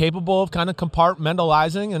 capable of kind of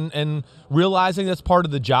compartmentalizing and realizing that's part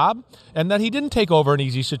of the job, and that he didn't take over an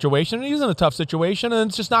easy situation. He's in a tough situation, and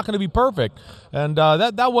it's just not going to be perfect. And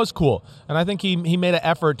that was cool. And I think he made an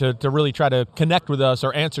effort to really try to connect with us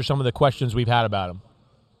or answer some of the questions we've had about him.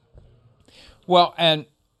 Well, and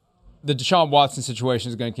the Deshaun Watson situation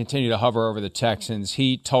is going to continue to hover over the Texans.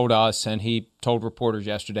 He told us, and he told reporters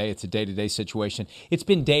yesterday, it's a day-to-day situation. It's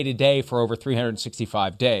been day-to-day for over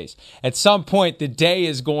 365 days. At some point, the day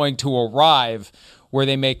is going to arrive where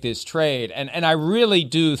they make this trade. And I really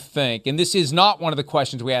do think, and this is not one of the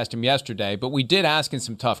questions we asked him yesterday, but we did ask him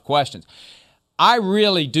some tough questions. I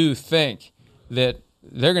really do think that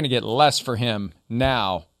they're going to get less for him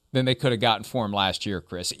now than they could have gotten for him last year,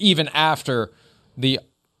 Chris, even after the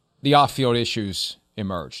off-field issues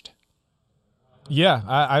emerged. Yeah,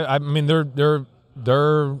 I mean they're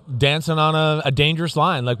dancing on a dangerous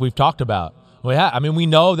line like we've talked about. We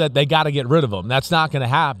know that they got to get rid of him. That's not going to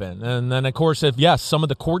happen. And then, of course, if some of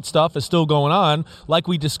the court stuff is still going on, like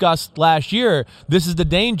we discussed last year, this is the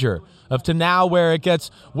danger of to now where it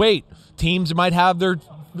gets, teams might have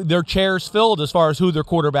their chairs filled as far as who their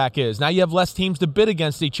quarterback is. Now you have less teams to bid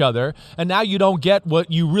against each other, and now you don't get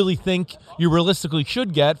what you really think you realistically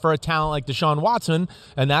should get for a talent like Deshaun Watson,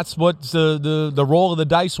 and that's what the roll of the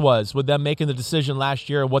dice was with them making the decision last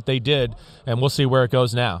year of what they did, and we'll see where it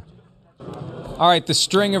goes now. All right, the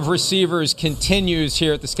string of receivers continues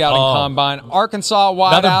here at the Scouting Combine. Arkansas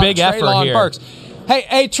wideout, another big effort here. Burks.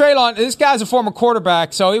 Hey, Treylon, this guy's a former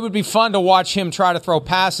quarterback, so it would be fun to watch him try to throw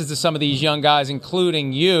passes to some of these young guys,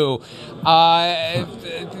 including you.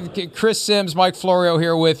 Chris Sims, Mike Florio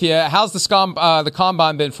here with you. How's the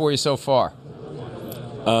Combine been for you so far?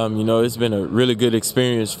 It's been a really good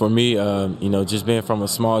experience for me, just being from a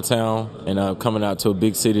small town and coming out to a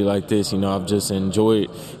big city like this. I've just enjoyed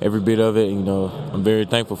every bit of it. I'm very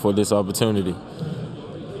thankful for this opportunity.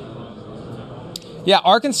 Yeah,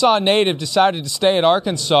 Arkansas native decided to stay at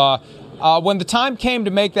Arkansas. When the time came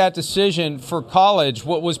to make that decision for college,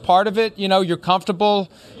 what was part of it? You're comfortable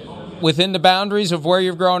within the boundaries of where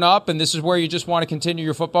you've grown up, and this is where you just want to continue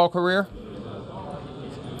your football career?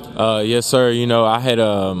 Yes, sir. I had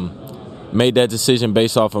made that decision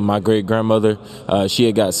based off of my great-grandmother. She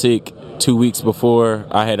had got sick 2 weeks before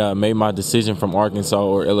I had made my decision from Arkansas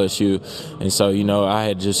or LSU. And so, I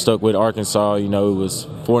had just stuck with Arkansas. It was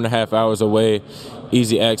 4.5 hours away,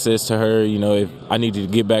 easy access to her. If I needed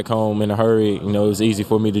to get back home in a hurry, it was easy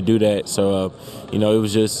for me to do that. So, it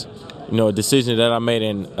was just, a decision that I made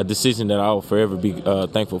and a decision that I'll forever be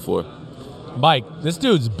thankful for. Mike, this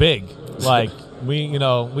dude's big. Like,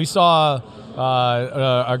 we saw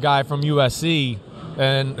a guy from USC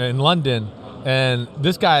in London, and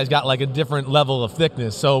this guy's got like a different level of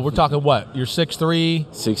thickness. So we're talking what? You're 6'3"?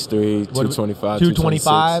 6'3", 225.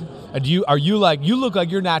 225. And you look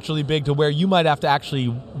like you're naturally big to where you might have to actually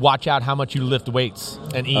watch out how much you lift weights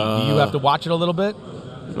and eat. Do you have to watch it a little bit?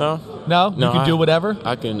 No. You can do whatever?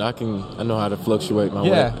 I know how to fluctuate my weight.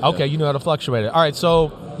 Yeah, okay, you know how to fluctuate it. All right,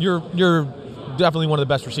 so you're definitely one of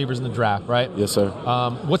the best receivers in the draft, right? Yes, sir.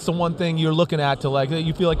 What's the one thing you're looking at that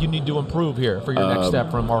you feel like you need to improve here for your next step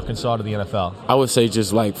from Arkansas to the NFL? I would say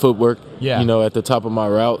just like footwork. Yeah. At the top of my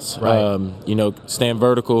routes. Right. Stand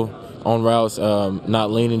vertical on routes, not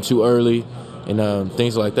leaning too early, and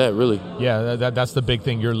things like that, really. Yeah, that's the big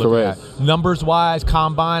thing you're looking Correct. at. Numbers-wise,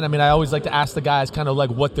 combine, I always like to ask the guys kind of like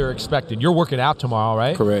what they're expecting. You're working out tomorrow,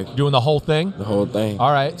 right? Correct. Doing the whole thing? The whole thing.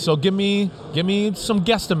 All right, so give me some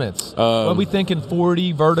guesstimates. What are we thinking,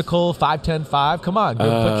 40, vertical, 5'10", 5"? Come on, put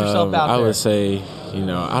yourself out there. I would say,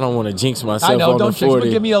 I don't want to jinx myself I know, on don't the 40. jinx,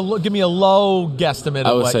 but give me a low guesstimate I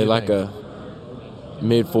of would what say you like think. a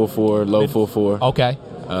mid 4.4, low 4.4. Okay.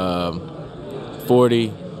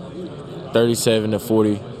 40, 37 to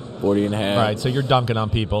 40 and a half. All right, so you're dunking on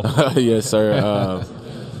people. Yes, sir.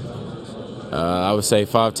 I would say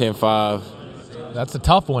 5'10", 5. That's a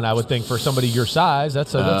tough one, I would think, for somebody your size.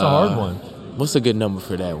 That's a hard one. What's a good number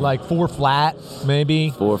for that one? Like 4 flat,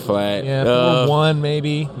 maybe. 4 flat. Yeah, 4'1",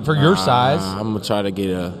 maybe for your size. I'm gonna try to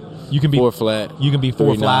get a. You can be 4 flat. You can be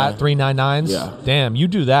 4 flat, 3.99s. Yeah. Damn, you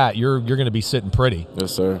do that, you're going to be sitting pretty.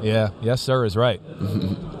 Yes, sir. Yeah. Yes, sir is right.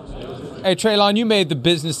 Hey, Treylon, you made the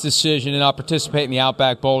business decision to not participate in the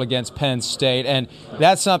Outback Bowl against Penn State, and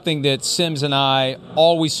that's something that Sims and I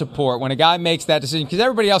always support. When a guy makes that decision, because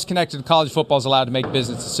everybody else connected to college football is allowed to make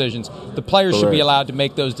business decisions, the players should be allowed to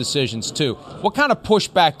make those decisions too. What kind of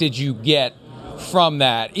pushback did you get from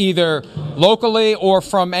that, either locally or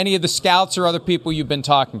from any of the scouts or other people you've been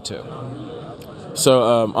talking to?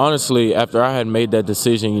 So, honestly, after I had made that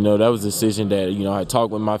decision, that was a decision that, I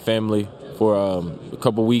talked with my family for a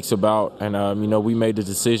couple weeks about, and, we made the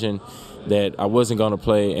decision that I wasn't going to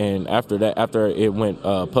play. And after it went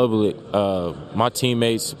public, my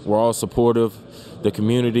teammates were all supportive. The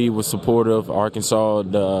community was supportive. Arkansas,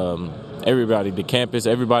 everybody, the campus,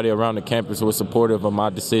 everybody around the campus was supportive of my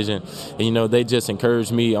decision. And, they just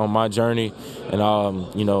encouraged me on my journey. And,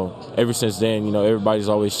 ever since then, everybody's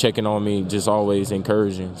always checking on me, just always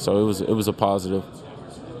encouraging. So it was a positive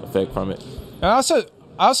effect from it.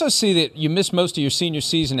 I also see that you missed most of your senior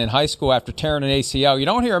season in high school after tearing an ACL. You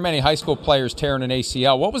don't hear many high school players tearing an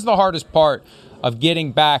ACL. What was the hardest part of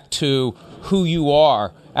getting back to who you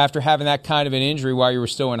are after having that kind of an injury while you were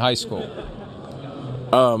still in high school?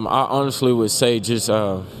 I honestly would say just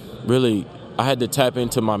really I had to tap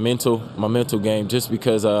into my mental game just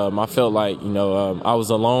because I felt like, I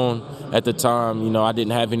was alone at the time. I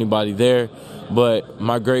didn't have anybody there. But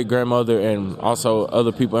my great-grandmother and also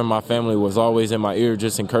other people in my family was always in my ear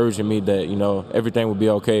just encouraging me that, everything will be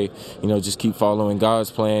okay. Just keep following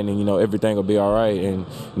God's plan and, everything will be all right. And,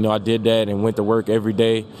 I did that and went to work every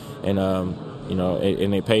day and,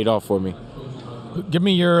 and it paid off for me. Give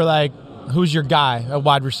me your, who's your guy, a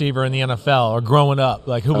wide receiver in the NFL or growing up?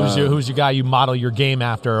 Who's your guy you model your game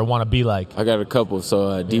after or want to be like? I got a couple.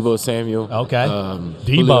 So Deebo Samuel. Okay.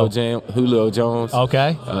 Julio Jones.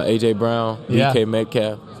 Okay. A.J. Brown. Yeah. DK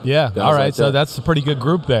Metcalf. Yeah. All right. Like so that's a pretty good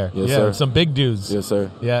group there. Yes, yeah. sir. Some big dudes. Yes,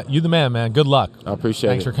 sir. Yeah. You the man. Good luck. I appreciate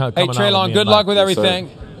Thanks it. for coming on. Hey, Treylon, good luck with everything.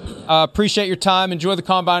 Yes, appreciate your time. Enjoy the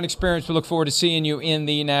Combine experience. We look forward to seeing you in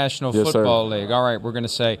the National Football League. All right, we're going to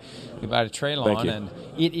say goodbye to Treylon. And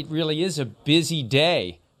it really is a busy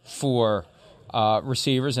day for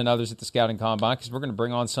receivers and others at the Scouting Combine because we're going to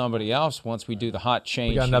bring on somebody else once we do the hot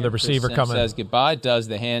change. We got another Chris receiver Sims coming. Says goodbye, does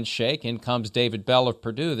the handshake. In comes David Bell of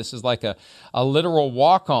Purdue. This is like a literal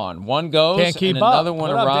walk-on. One goes Can't keep and another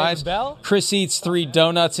one what arrives. Up, David Bell? Chris eats 3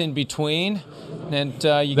 donuts in between. And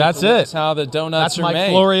you That's get to it. how the donuts That's are Mike made.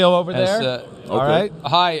 Florio over there. Okay. All right.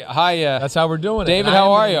 Hi. That's how we're doing it. David,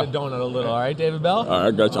 how are you? The donut a little. All right, David Bell. All right,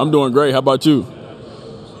 I got you. I'm doing great. How about you?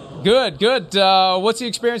 Good. What's the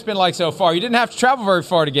experience been like so far? You didn't have to travel very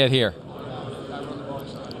far to get here.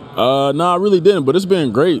 No, I really didn't, but it's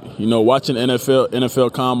been great. Watching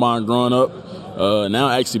NFL Combine growing up, now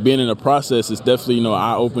actually being in the process is definitely, you know,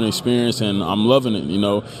 eye-opening experience, and I'm loving it, you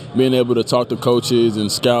know, being able to talk to coaches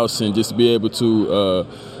and scouts and just be able to,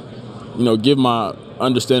 you know, give my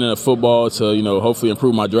understanding of football to, you know, hopefully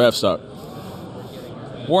improve my draft stock.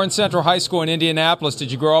 Warren Central High School in Indianapolis.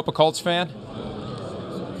 Did you grow up a Colts fan?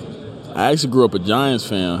 I actually grew up a Giants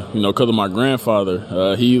fan, you know, because of my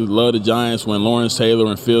grandfather. He loved the Giants when Lawrence Taylor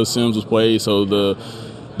and Phil Simms was played, so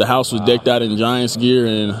the house was decked out in Giants gear,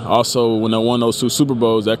 and also when they won those 2 Super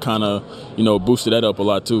Bowls, that kind of, you know, boosted that up a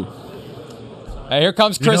lot too. Hey, here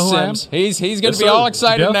comes Chris Simms. He's going to be all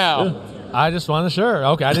excited now. Yeah. I just wasn't sure.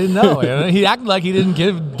 Okay, I didn't know. He acted like he didn't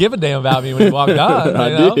give a damn about me when he walked on.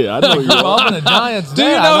 I did. I know you grew up in the Giants. Do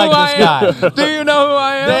you know who I am? Do you know who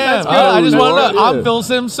I am? Damn, I just want to know. I'm Phil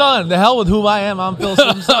Simms' son. The hell with who I am. I'm Phil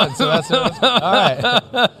Simms' son. So that's all right.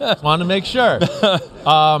 Just wanted to make sure.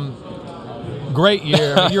 Great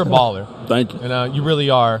year. You're a baller. Thank you. You know, you really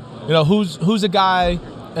are. You know, who's a guy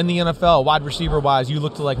in the NFL, wide receiver wise, you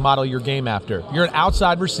look to like model your game after? You're an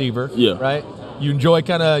outside receiver, right? You enjoy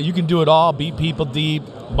you can do it all, beat people deep,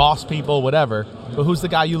 boss people, whatever. But who's the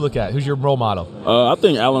guy you look at? Who's your role model? I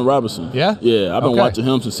think Allen Robinson. Yeah? Yeah, I've been watching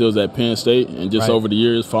him since he was at Penn State, and just over the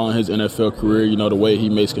years, following his NFL career, you know, the way he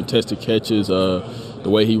makes contested catches, the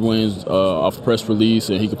way he wins off press release,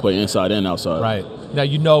 and he can play inside and outside. Right. Now,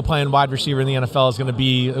 you know, playing wide receiver in the NFL is going to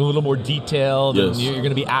be a little more detailed, and you're going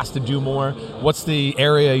to be asked to do more. What's the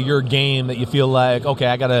area of your game that you feel like, okay,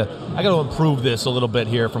 I gotta improve this a little bit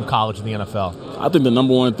here from college to the NFL? I think the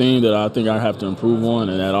number one thing that I think I have to improve on,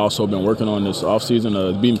 and that I've also been working on this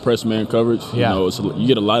offseason, is being press man coverage. Yeah. You know, you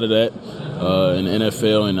get a lot of that in the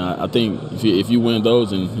NFL, and I think if you win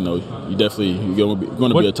those, and you know, you're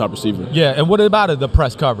going to be a top receiver. Yeah, and what about the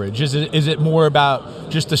press coverage? Is it more about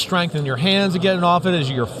just the strength in your hands of getting off it? Is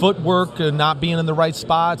it your footwork and not being in the right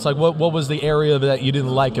spots? Like, what was the area that you didn't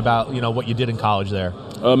like about, you know, what you did in college there?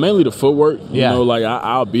 Mainly the footwork. Yeah. You know, like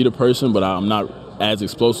I'll beat a person, but I'm not as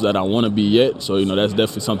explosive that I want to be yet. So, you know, that's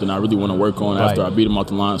definitely something I really want to work on after I beat them off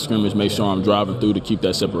the line of scrimmage, make sure I'm driving through to keep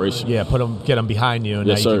that separation. Yeah, get them behind you, and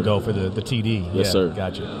now you can go for the TD. Yes, sir.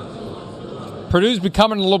 Gotcha. Purdue's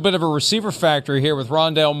becoming a little bit of a receiver factory here with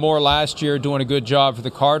Rondale Moore last year doing a good job for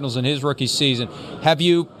the Cardinals in his rookie season. Have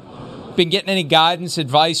you been getting any guidance,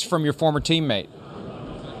 advice from your former teammate?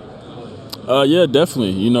 Yeah,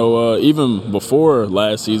 definitely. You know, even before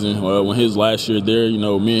last season, when his last year there, you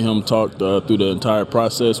know, me and him talked through the entire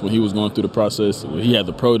process. When he was going through the process, he had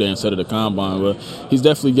the pro day instead of the combine. But he's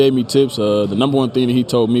definitely gave me tips. The number one thing that he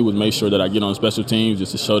told me was make sure that I get on special teams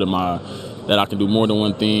just to show that I can do more than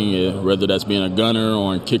one thing, whether that's being a gunner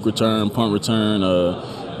or in kick return, punt return,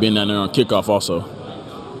 being down there on kickoff also.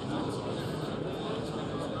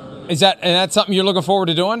 And that's something you're looking forward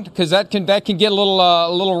to doing? Because that can get a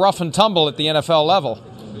little rough and tumble at the NFL level.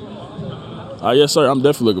 Yes, sir. I'm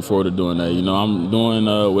definitely looking forward to doing that. You know, I'm doing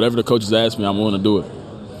whatever the coaches ask me, I'm willing to do it.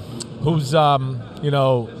 Who's, you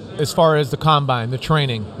know, as far as the combine, the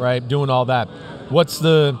training, right, doing all that, what's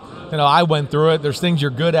the, you know, I went through it. There's things you're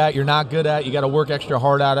good at, you're not good at. You got to work extra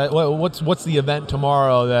hard at it. What's the event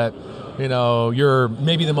tomorrow that, you know, you're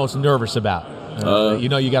maybe the most nervous about? You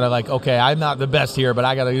know, you got to like, okay, I'm not the best here, but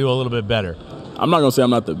I got to do a little bit better. I'm not gonna say I'm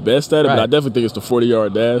not the best at it, but I definitely think it's the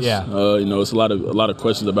 40-yard dash. Yeah. You know, it's a lot of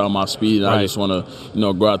questions about my speed, and I just want to, you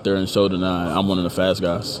know, go out there and show that I'm one of the fast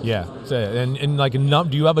guys. Yeah. And like,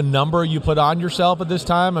 do you have a number you put on yourself at this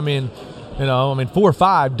time? I mean, you know,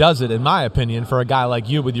 4.5 does it, in my opinion, for a guy like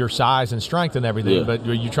you with your size and strength and everything. Yeah. But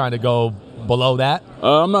are you trying to go below that?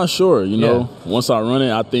 I'm not sure. You know, once I run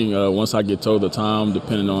it, I think once I get told the time,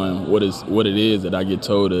 depending on what it is that I get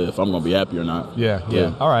told, if I'm going to be happy or not.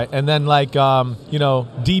 Yeah. All right. And then like, you know,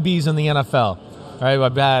 DBs in the NFL. All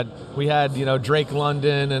right, we had you know, Drake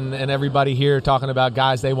London and everybody here talking about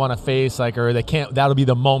guys they want to face, like, or they can't. That'll be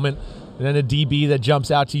the moment. And then a DB that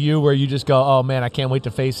jumps out to you where you just go, oh man, I can't wait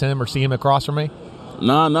to face him or see him across from me.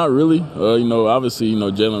 Nah, not really. You know, obviously, you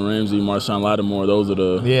know, Jalen Ramsey, Marshawn Lattimore, those are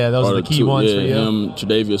the key two, ones for you. Him,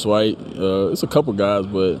 Tre'Davious White. It's a couple guys,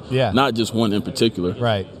 but not just one in particular.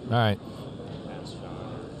 Right. All right.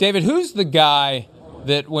 David, who's the guy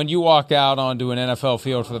that when you walk out onto an NFL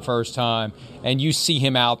field for the first time and you see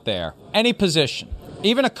him out there, any position,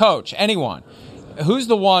 even a coach, anyone, who's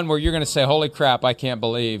the one where you're going to say, holy crap, I can't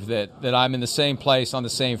believe that I'm in the same place on the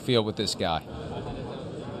same field with this guy?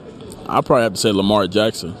 I probably have to say Lamar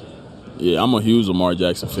Jackson. Yeah, I'm a huge Lamar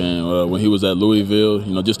Jackson fan. When he was at Louisville,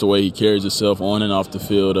 you know, just the way he carries himself on and off the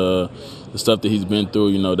field, the stuff that he's been through,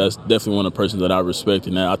 you know, that's definitely one of the persons that I respect.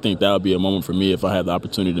 And I think that would be a moment for me if I had the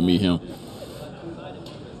opportunity to meet him.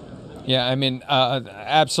 Yeah, I mean,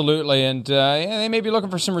 absolutely. And they may be looking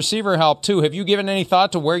for some receiver help, too. Have you given any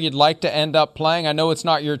thought to where you'd like to end up playing? I know it's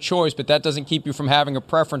not your choice, but that doesn't keep you from having a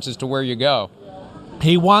preference as to where you go.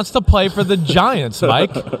 He wants to play for the Giants, Mike.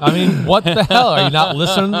 I mean, what the hell? Are you not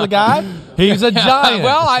listening to the guy? He's a Giant.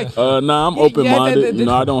 Well, I'm open-minded.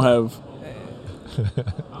 I don't have...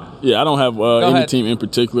 Yeah, I don't have any team in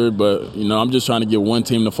particular, but, I'm just trying to get one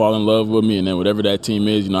team to fall in love with me, and then whatever that team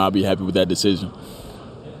is, I'll be happy with that decision.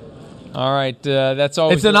 All right, that's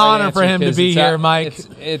always. It's an honor for him to be here, Mike.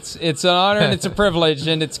 It's an honor and it's a privilege,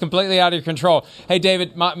 and it's completely out of your control. Hey,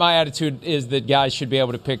 David, my attitude is that guys should be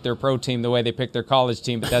able to pick their pro team the way they pick their college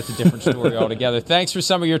team, but that's a different story altogether. Thanks for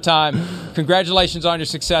some of your time. Congratulations on your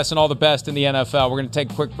success and all the best in the NFL. We're going to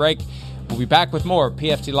take a quick break. We'll be back with more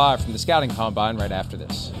PFT Live from the Scouting Combine right after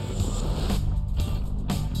this.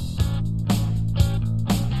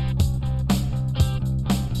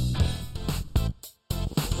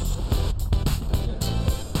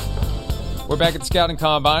 We're back at the Scouting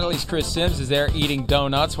Combine. At least Chris Sims is there eating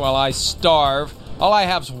donuts while I starve. All I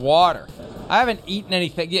have is water. I haven't eaten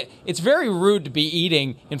anything. It's very rude to be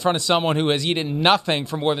eating in front of someone who has eaten nothing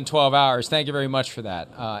for more than 12 hours. Thank you very much for that.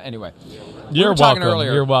 Anyway, we were talking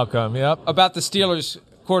earlier. You're welcome. Yep. About the Steelers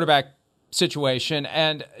quarterback situation,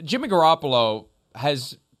 and Jimmy Garoppolo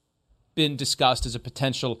has been discussed as a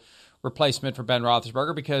potential replacement for Ben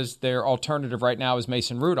Roethlisberger because their alternative right now is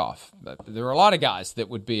Mason Rudolph. There are a lot of guys that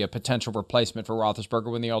would be a potential replacement for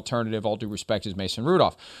Roethlisberger when the alternative, all due respect, is Mason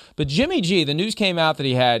Rudolph. But Jimmy G, the news came out that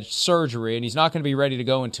he had surgery and he's not going to be ready to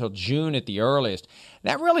go until June at the earliest.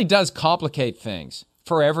 That really does complicate things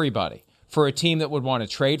for everybody, for a team that would want to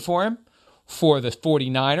trade for him, for the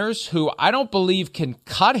 49ers, who I don't believe can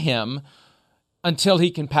cut him until he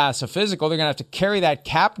can pass a physical. They're going to have to carry that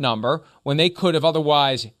cap number when they could have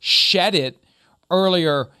otherwise shed it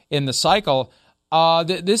earlier in the cycle.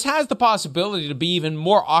 This has the possibility to be even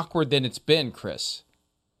more awkward than it's been, Chris.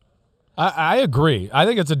 I agree. I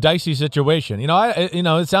think it's a dicey situation.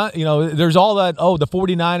 It's not, there's all that, the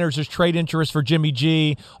 49ers, there's trade interest for Jimmy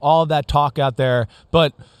G, all of that talk out there.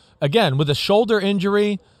 But again, with a shoulder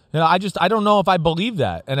injury, I don't know if I believe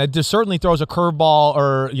that. And it just certainly throws a curveball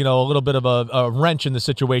or, a little bit of a wrench in the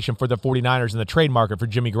situation for the 49ers in the trade market for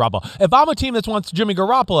Jimmy Garoppolo. If I'm a team that wants Jimmy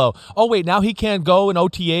Garoppolo, now he can't go in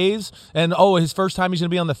OTAs and, his first time he's going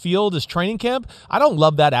to be on the field is training camp. I don't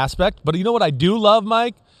love that aspect. But you know what I do love,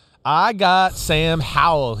 Mike? I got Sam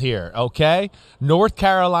Howell here, okay? North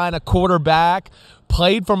Carolina quarterback.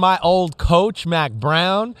 Played for my old coach, Mac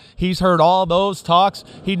Brown. He's heard all those talks.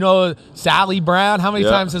 He knows Sally Brown. How many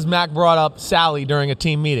times has Mac brought up Sally during a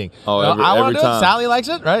team meeting? Every time. Sally likes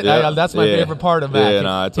it, right? Yeah. That's my favorite part of Mac. Yeah,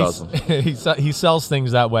 no, that's awesome. He sells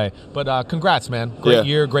things that way. But congrats, man. Great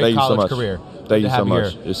year, great college career. Thank you so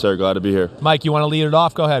much. Yes, sir. Glad to be here. Mike, you want to lead it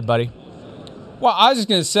off? Go ahead, buddy. Well, I was just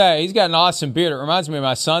going to say, he's got an awesome beard. It reminds me of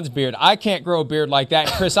my son's beard. I can't grow a beard like that.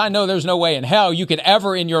 And Chris, I know there's no way in hell you could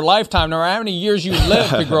ever in your lifetime, no matter how many years you live,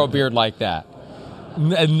 to grow a beard like that.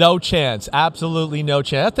 No chance. Absolutely no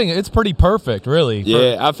chance. I think it's pretty perfect, really.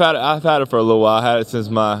 Yeah, I've had it for a little while. I had it since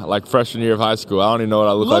my freshholy year of high school. I don't even know what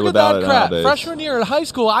I look like without it nowadays. Look at that crap. Freshman year in high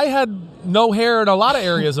school, I had no hair in a lot of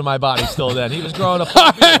areas of my body still then. He was growing a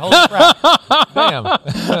full beard. Holy crap. Damn.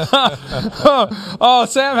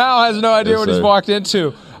 Sam Howell has no idea what he's walked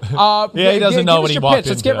into. He doesn't know what he walked into.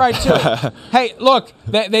 Let's get right to it. Hey, look,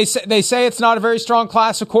 they say it's not a very strong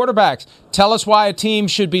class of quarterbacks. Tell us why a team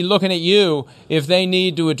should be looking at you if they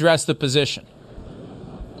need to address the position.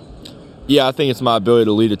 Yeah, I think it's my ability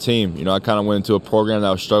to lead a team. I kind of went into a program that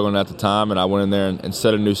was struggling at the time, and I went in there and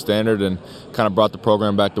set a new standard and kind of brought the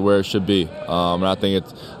program back to where it should be. And I think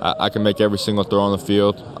I can make every single throw on the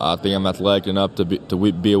field. I think I'm athletic enough to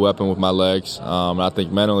be a weapon with my legs. And I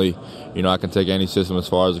think mentally, I can take any system as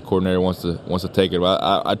far as the coordinator wants to take it. But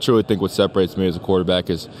I truly think what separates me as a quarterback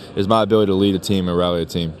is my ability to lead a team and rally a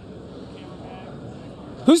team.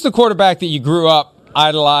 Who's the quarterback that you grew up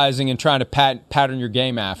idolizing and trying to pattern your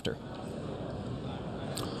game after?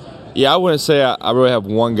 Yeah, I wouldn't say I really have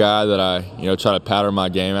one guy that I try to pattern my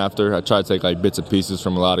game after. I try to take bits and pieces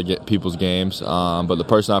from a lot of people's games, but the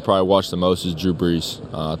person I probably watch the most is Drew Brees.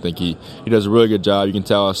 I think he does a really good job. You can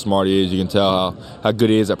tell how smart he is. You can tell how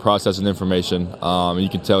good he is at processing information. And you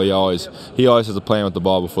can tell he always has a plan with the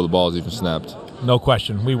ball before the ball is even snapped. no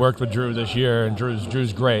question. We worked with Drew this year, and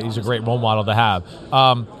Drew's great. He's a great role model to have.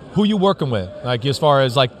 Who you working with? Like as far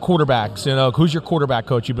as like quarterbacks, who's your quarterback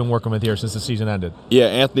coach you've been working with here since the season ended? Yeah,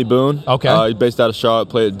 Anthony Boone. Okay. He's based out of Charlotte,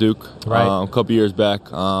 played at Duke right. A couple years back.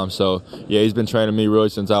 So yeah, he's been training me really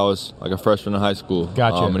since I was like a freshman in high school.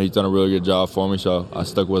 Gotcha. And he's done a really good job for me, so I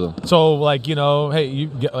stuck with him. So like, hey,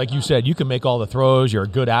 like you said, you can make all the throws. You're a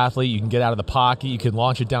good athlete. You can get out of the pocket. You can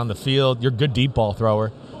launch it down the field. You're a good deep ball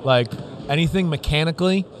thrower. Like anything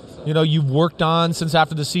mechanically, you've worked on since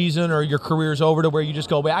after the season or your career's over to where you just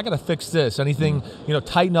go, wait, I got to fix this. Anything,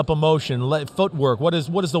 tighten up a motion, footwork. What is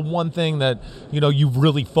the one thing that, you've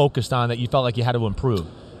really focused on that you felt like you had to improve?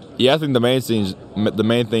 Yeah, I think the main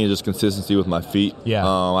thing is just consistency with my feet. Yeah.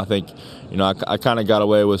 I think, I kind of got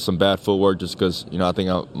away with some bad footwork just because, I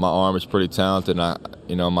think my arm is pretty talented and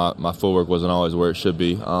my footwork wasn't always where it should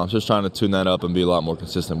be. Just trying to tune that up and be a lot more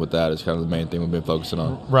consistent with that is kind of the main thing we've been focusing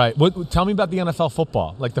on. Right. Tell me about the NFL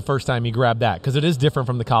football, like the first time you grabbed that, because it is different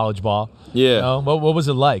from the college ball. Yeah. What was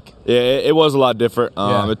it like? Yeah, it was a lot different.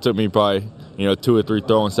 It took me probably 2 or 3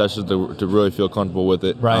 throwing sessions to really feel comfortable with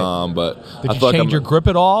it. Right. But did you change your grip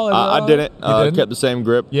at all? I didn't. I kept the same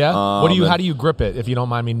grip. Yeah. How do you grip it? If you don't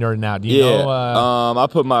mind me nerding out. Do you know? I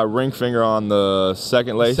put my ring finger on the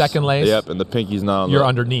second lace. Second lace. Yep, and the pinky's not on. You're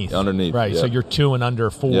underneath. Underneath. Right. Yep. So you're 2 and under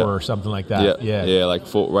 4 or something like that. Yeah. Yeah, like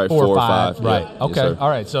 4 or 5. Right. Yeah. Okay. Yes, all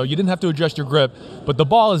right. So you didn't have to adjust your grip, but the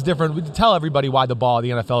ball is different. We tell everybody why the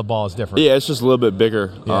NFL ball is different. Yeah, it's just a little bit bigger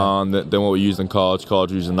than what we used in college.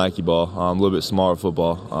 College we used a Nike ball, a little bit smaller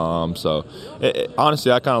football. So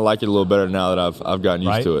honestly, I kind of like it a little better now that I've gotten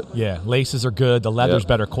used to it. Yeah, laces are good. The leather's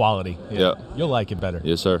better quality. Yeah. You'll like it better.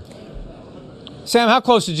 Yes, sir. Sam, how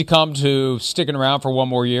close did you come to sticking around for one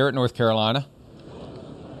more year at North Carolina?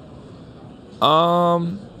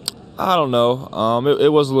 I don't know. It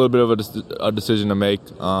was a little bit of a decision to make,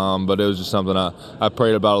 but it was just something I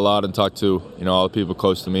prayed about a lot and talked to all the people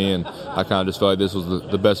close to me, and I kind of just felt like this was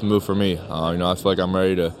the best move for me. I feel like I'm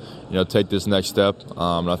ready to take this next step,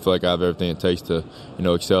 and I feel like I have everything it takes to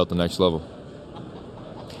excel at the next level.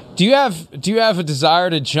 Do you have a desire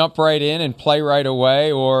to jump right in and play right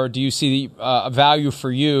away, or do you see the value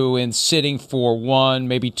for you in sitting for 1,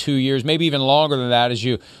 maybe 2 years, maybe even longer than that as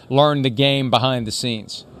you learn the game behind the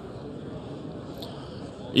scenes?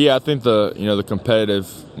 Yeah, I think the competitive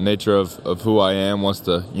nature of who I am wants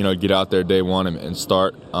to get out there day one and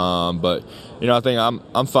start. But I think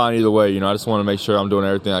I'm fine either way. I just want to make sure I'm doing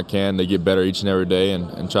everything I can to get better each and every day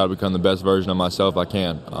and try to become the best version of myself I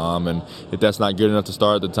can. And if that's not good enough to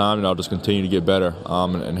start at the time, then I'll just continue to get better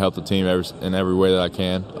and help the team in every way that I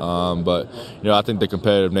can. But I think the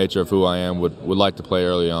competitive nature of who I am would like to play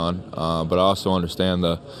early on. But I also understand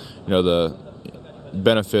the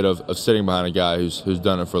benefit of sitting behind a guy who's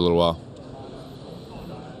done it for a little while.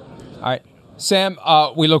 All right. Sam,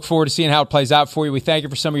 we look forward to seeing how it plays out for you. We thank you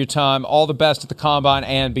for some of your time. All the best at the Combine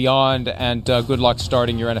and beyond, and good luck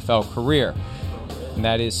starting your NFL career. And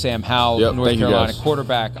that is Sam Howell, North Carolina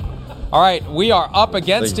quarterback. All right, we are up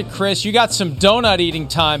against it, Chris. You got some donut eating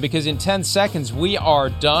time because in 10 seconds we are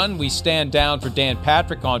done. We stand down for Dan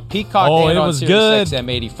Patrick on Peacock and on Sirius XM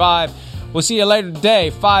 85. We'll see you later today,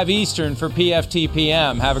 5 Eastern for PFT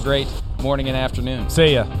PM. Have a great morning and afternoon.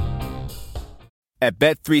 See ya. At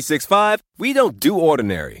Bet365, we don't do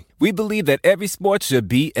ordinary. We believe that every sport should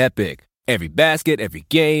be epic. Every basket, every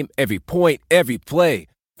game, every point, every play.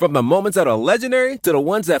 From the moments that are legendary to the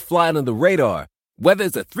ones that fly under the radar. Whether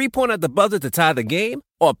it's a three-pointer at the buzzer to tie the game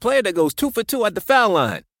or a player that goes 2 for 2 at the foul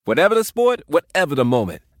line. Whatever the sport, whatever the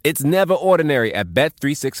moment. It's never ordinary at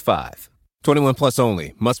Bet365. 21 plus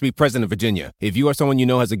only. Must be present in Virginia. If you or someone you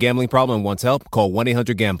know has a gambling problem and wants help, call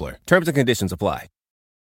 1-800-GAMBLER. Terms and conditions apply.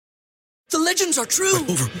 The legends are true.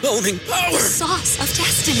 Overwhelming power! The sauce of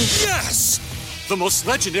destiny. Yes! The most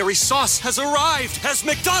legendary sauce has arrived as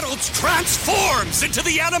McDonald's transforms into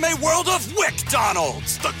the anime world of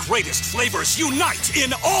WickDonald's. The greatest flavors unite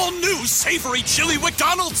in all new savory chili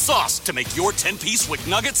McDonald's sauce to make your 10-piece Wick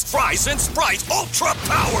Nuggets, fries, and Sprite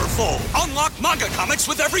ultra-powerful. Unlock manga comics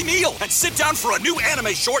with every meal and sit down for a new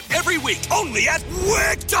anime short every week only at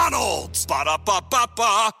WickDonald's.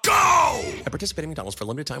 Ba-da-ba-ba-ba, go! At participating McDonald's for a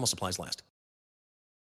limited time while supplies last.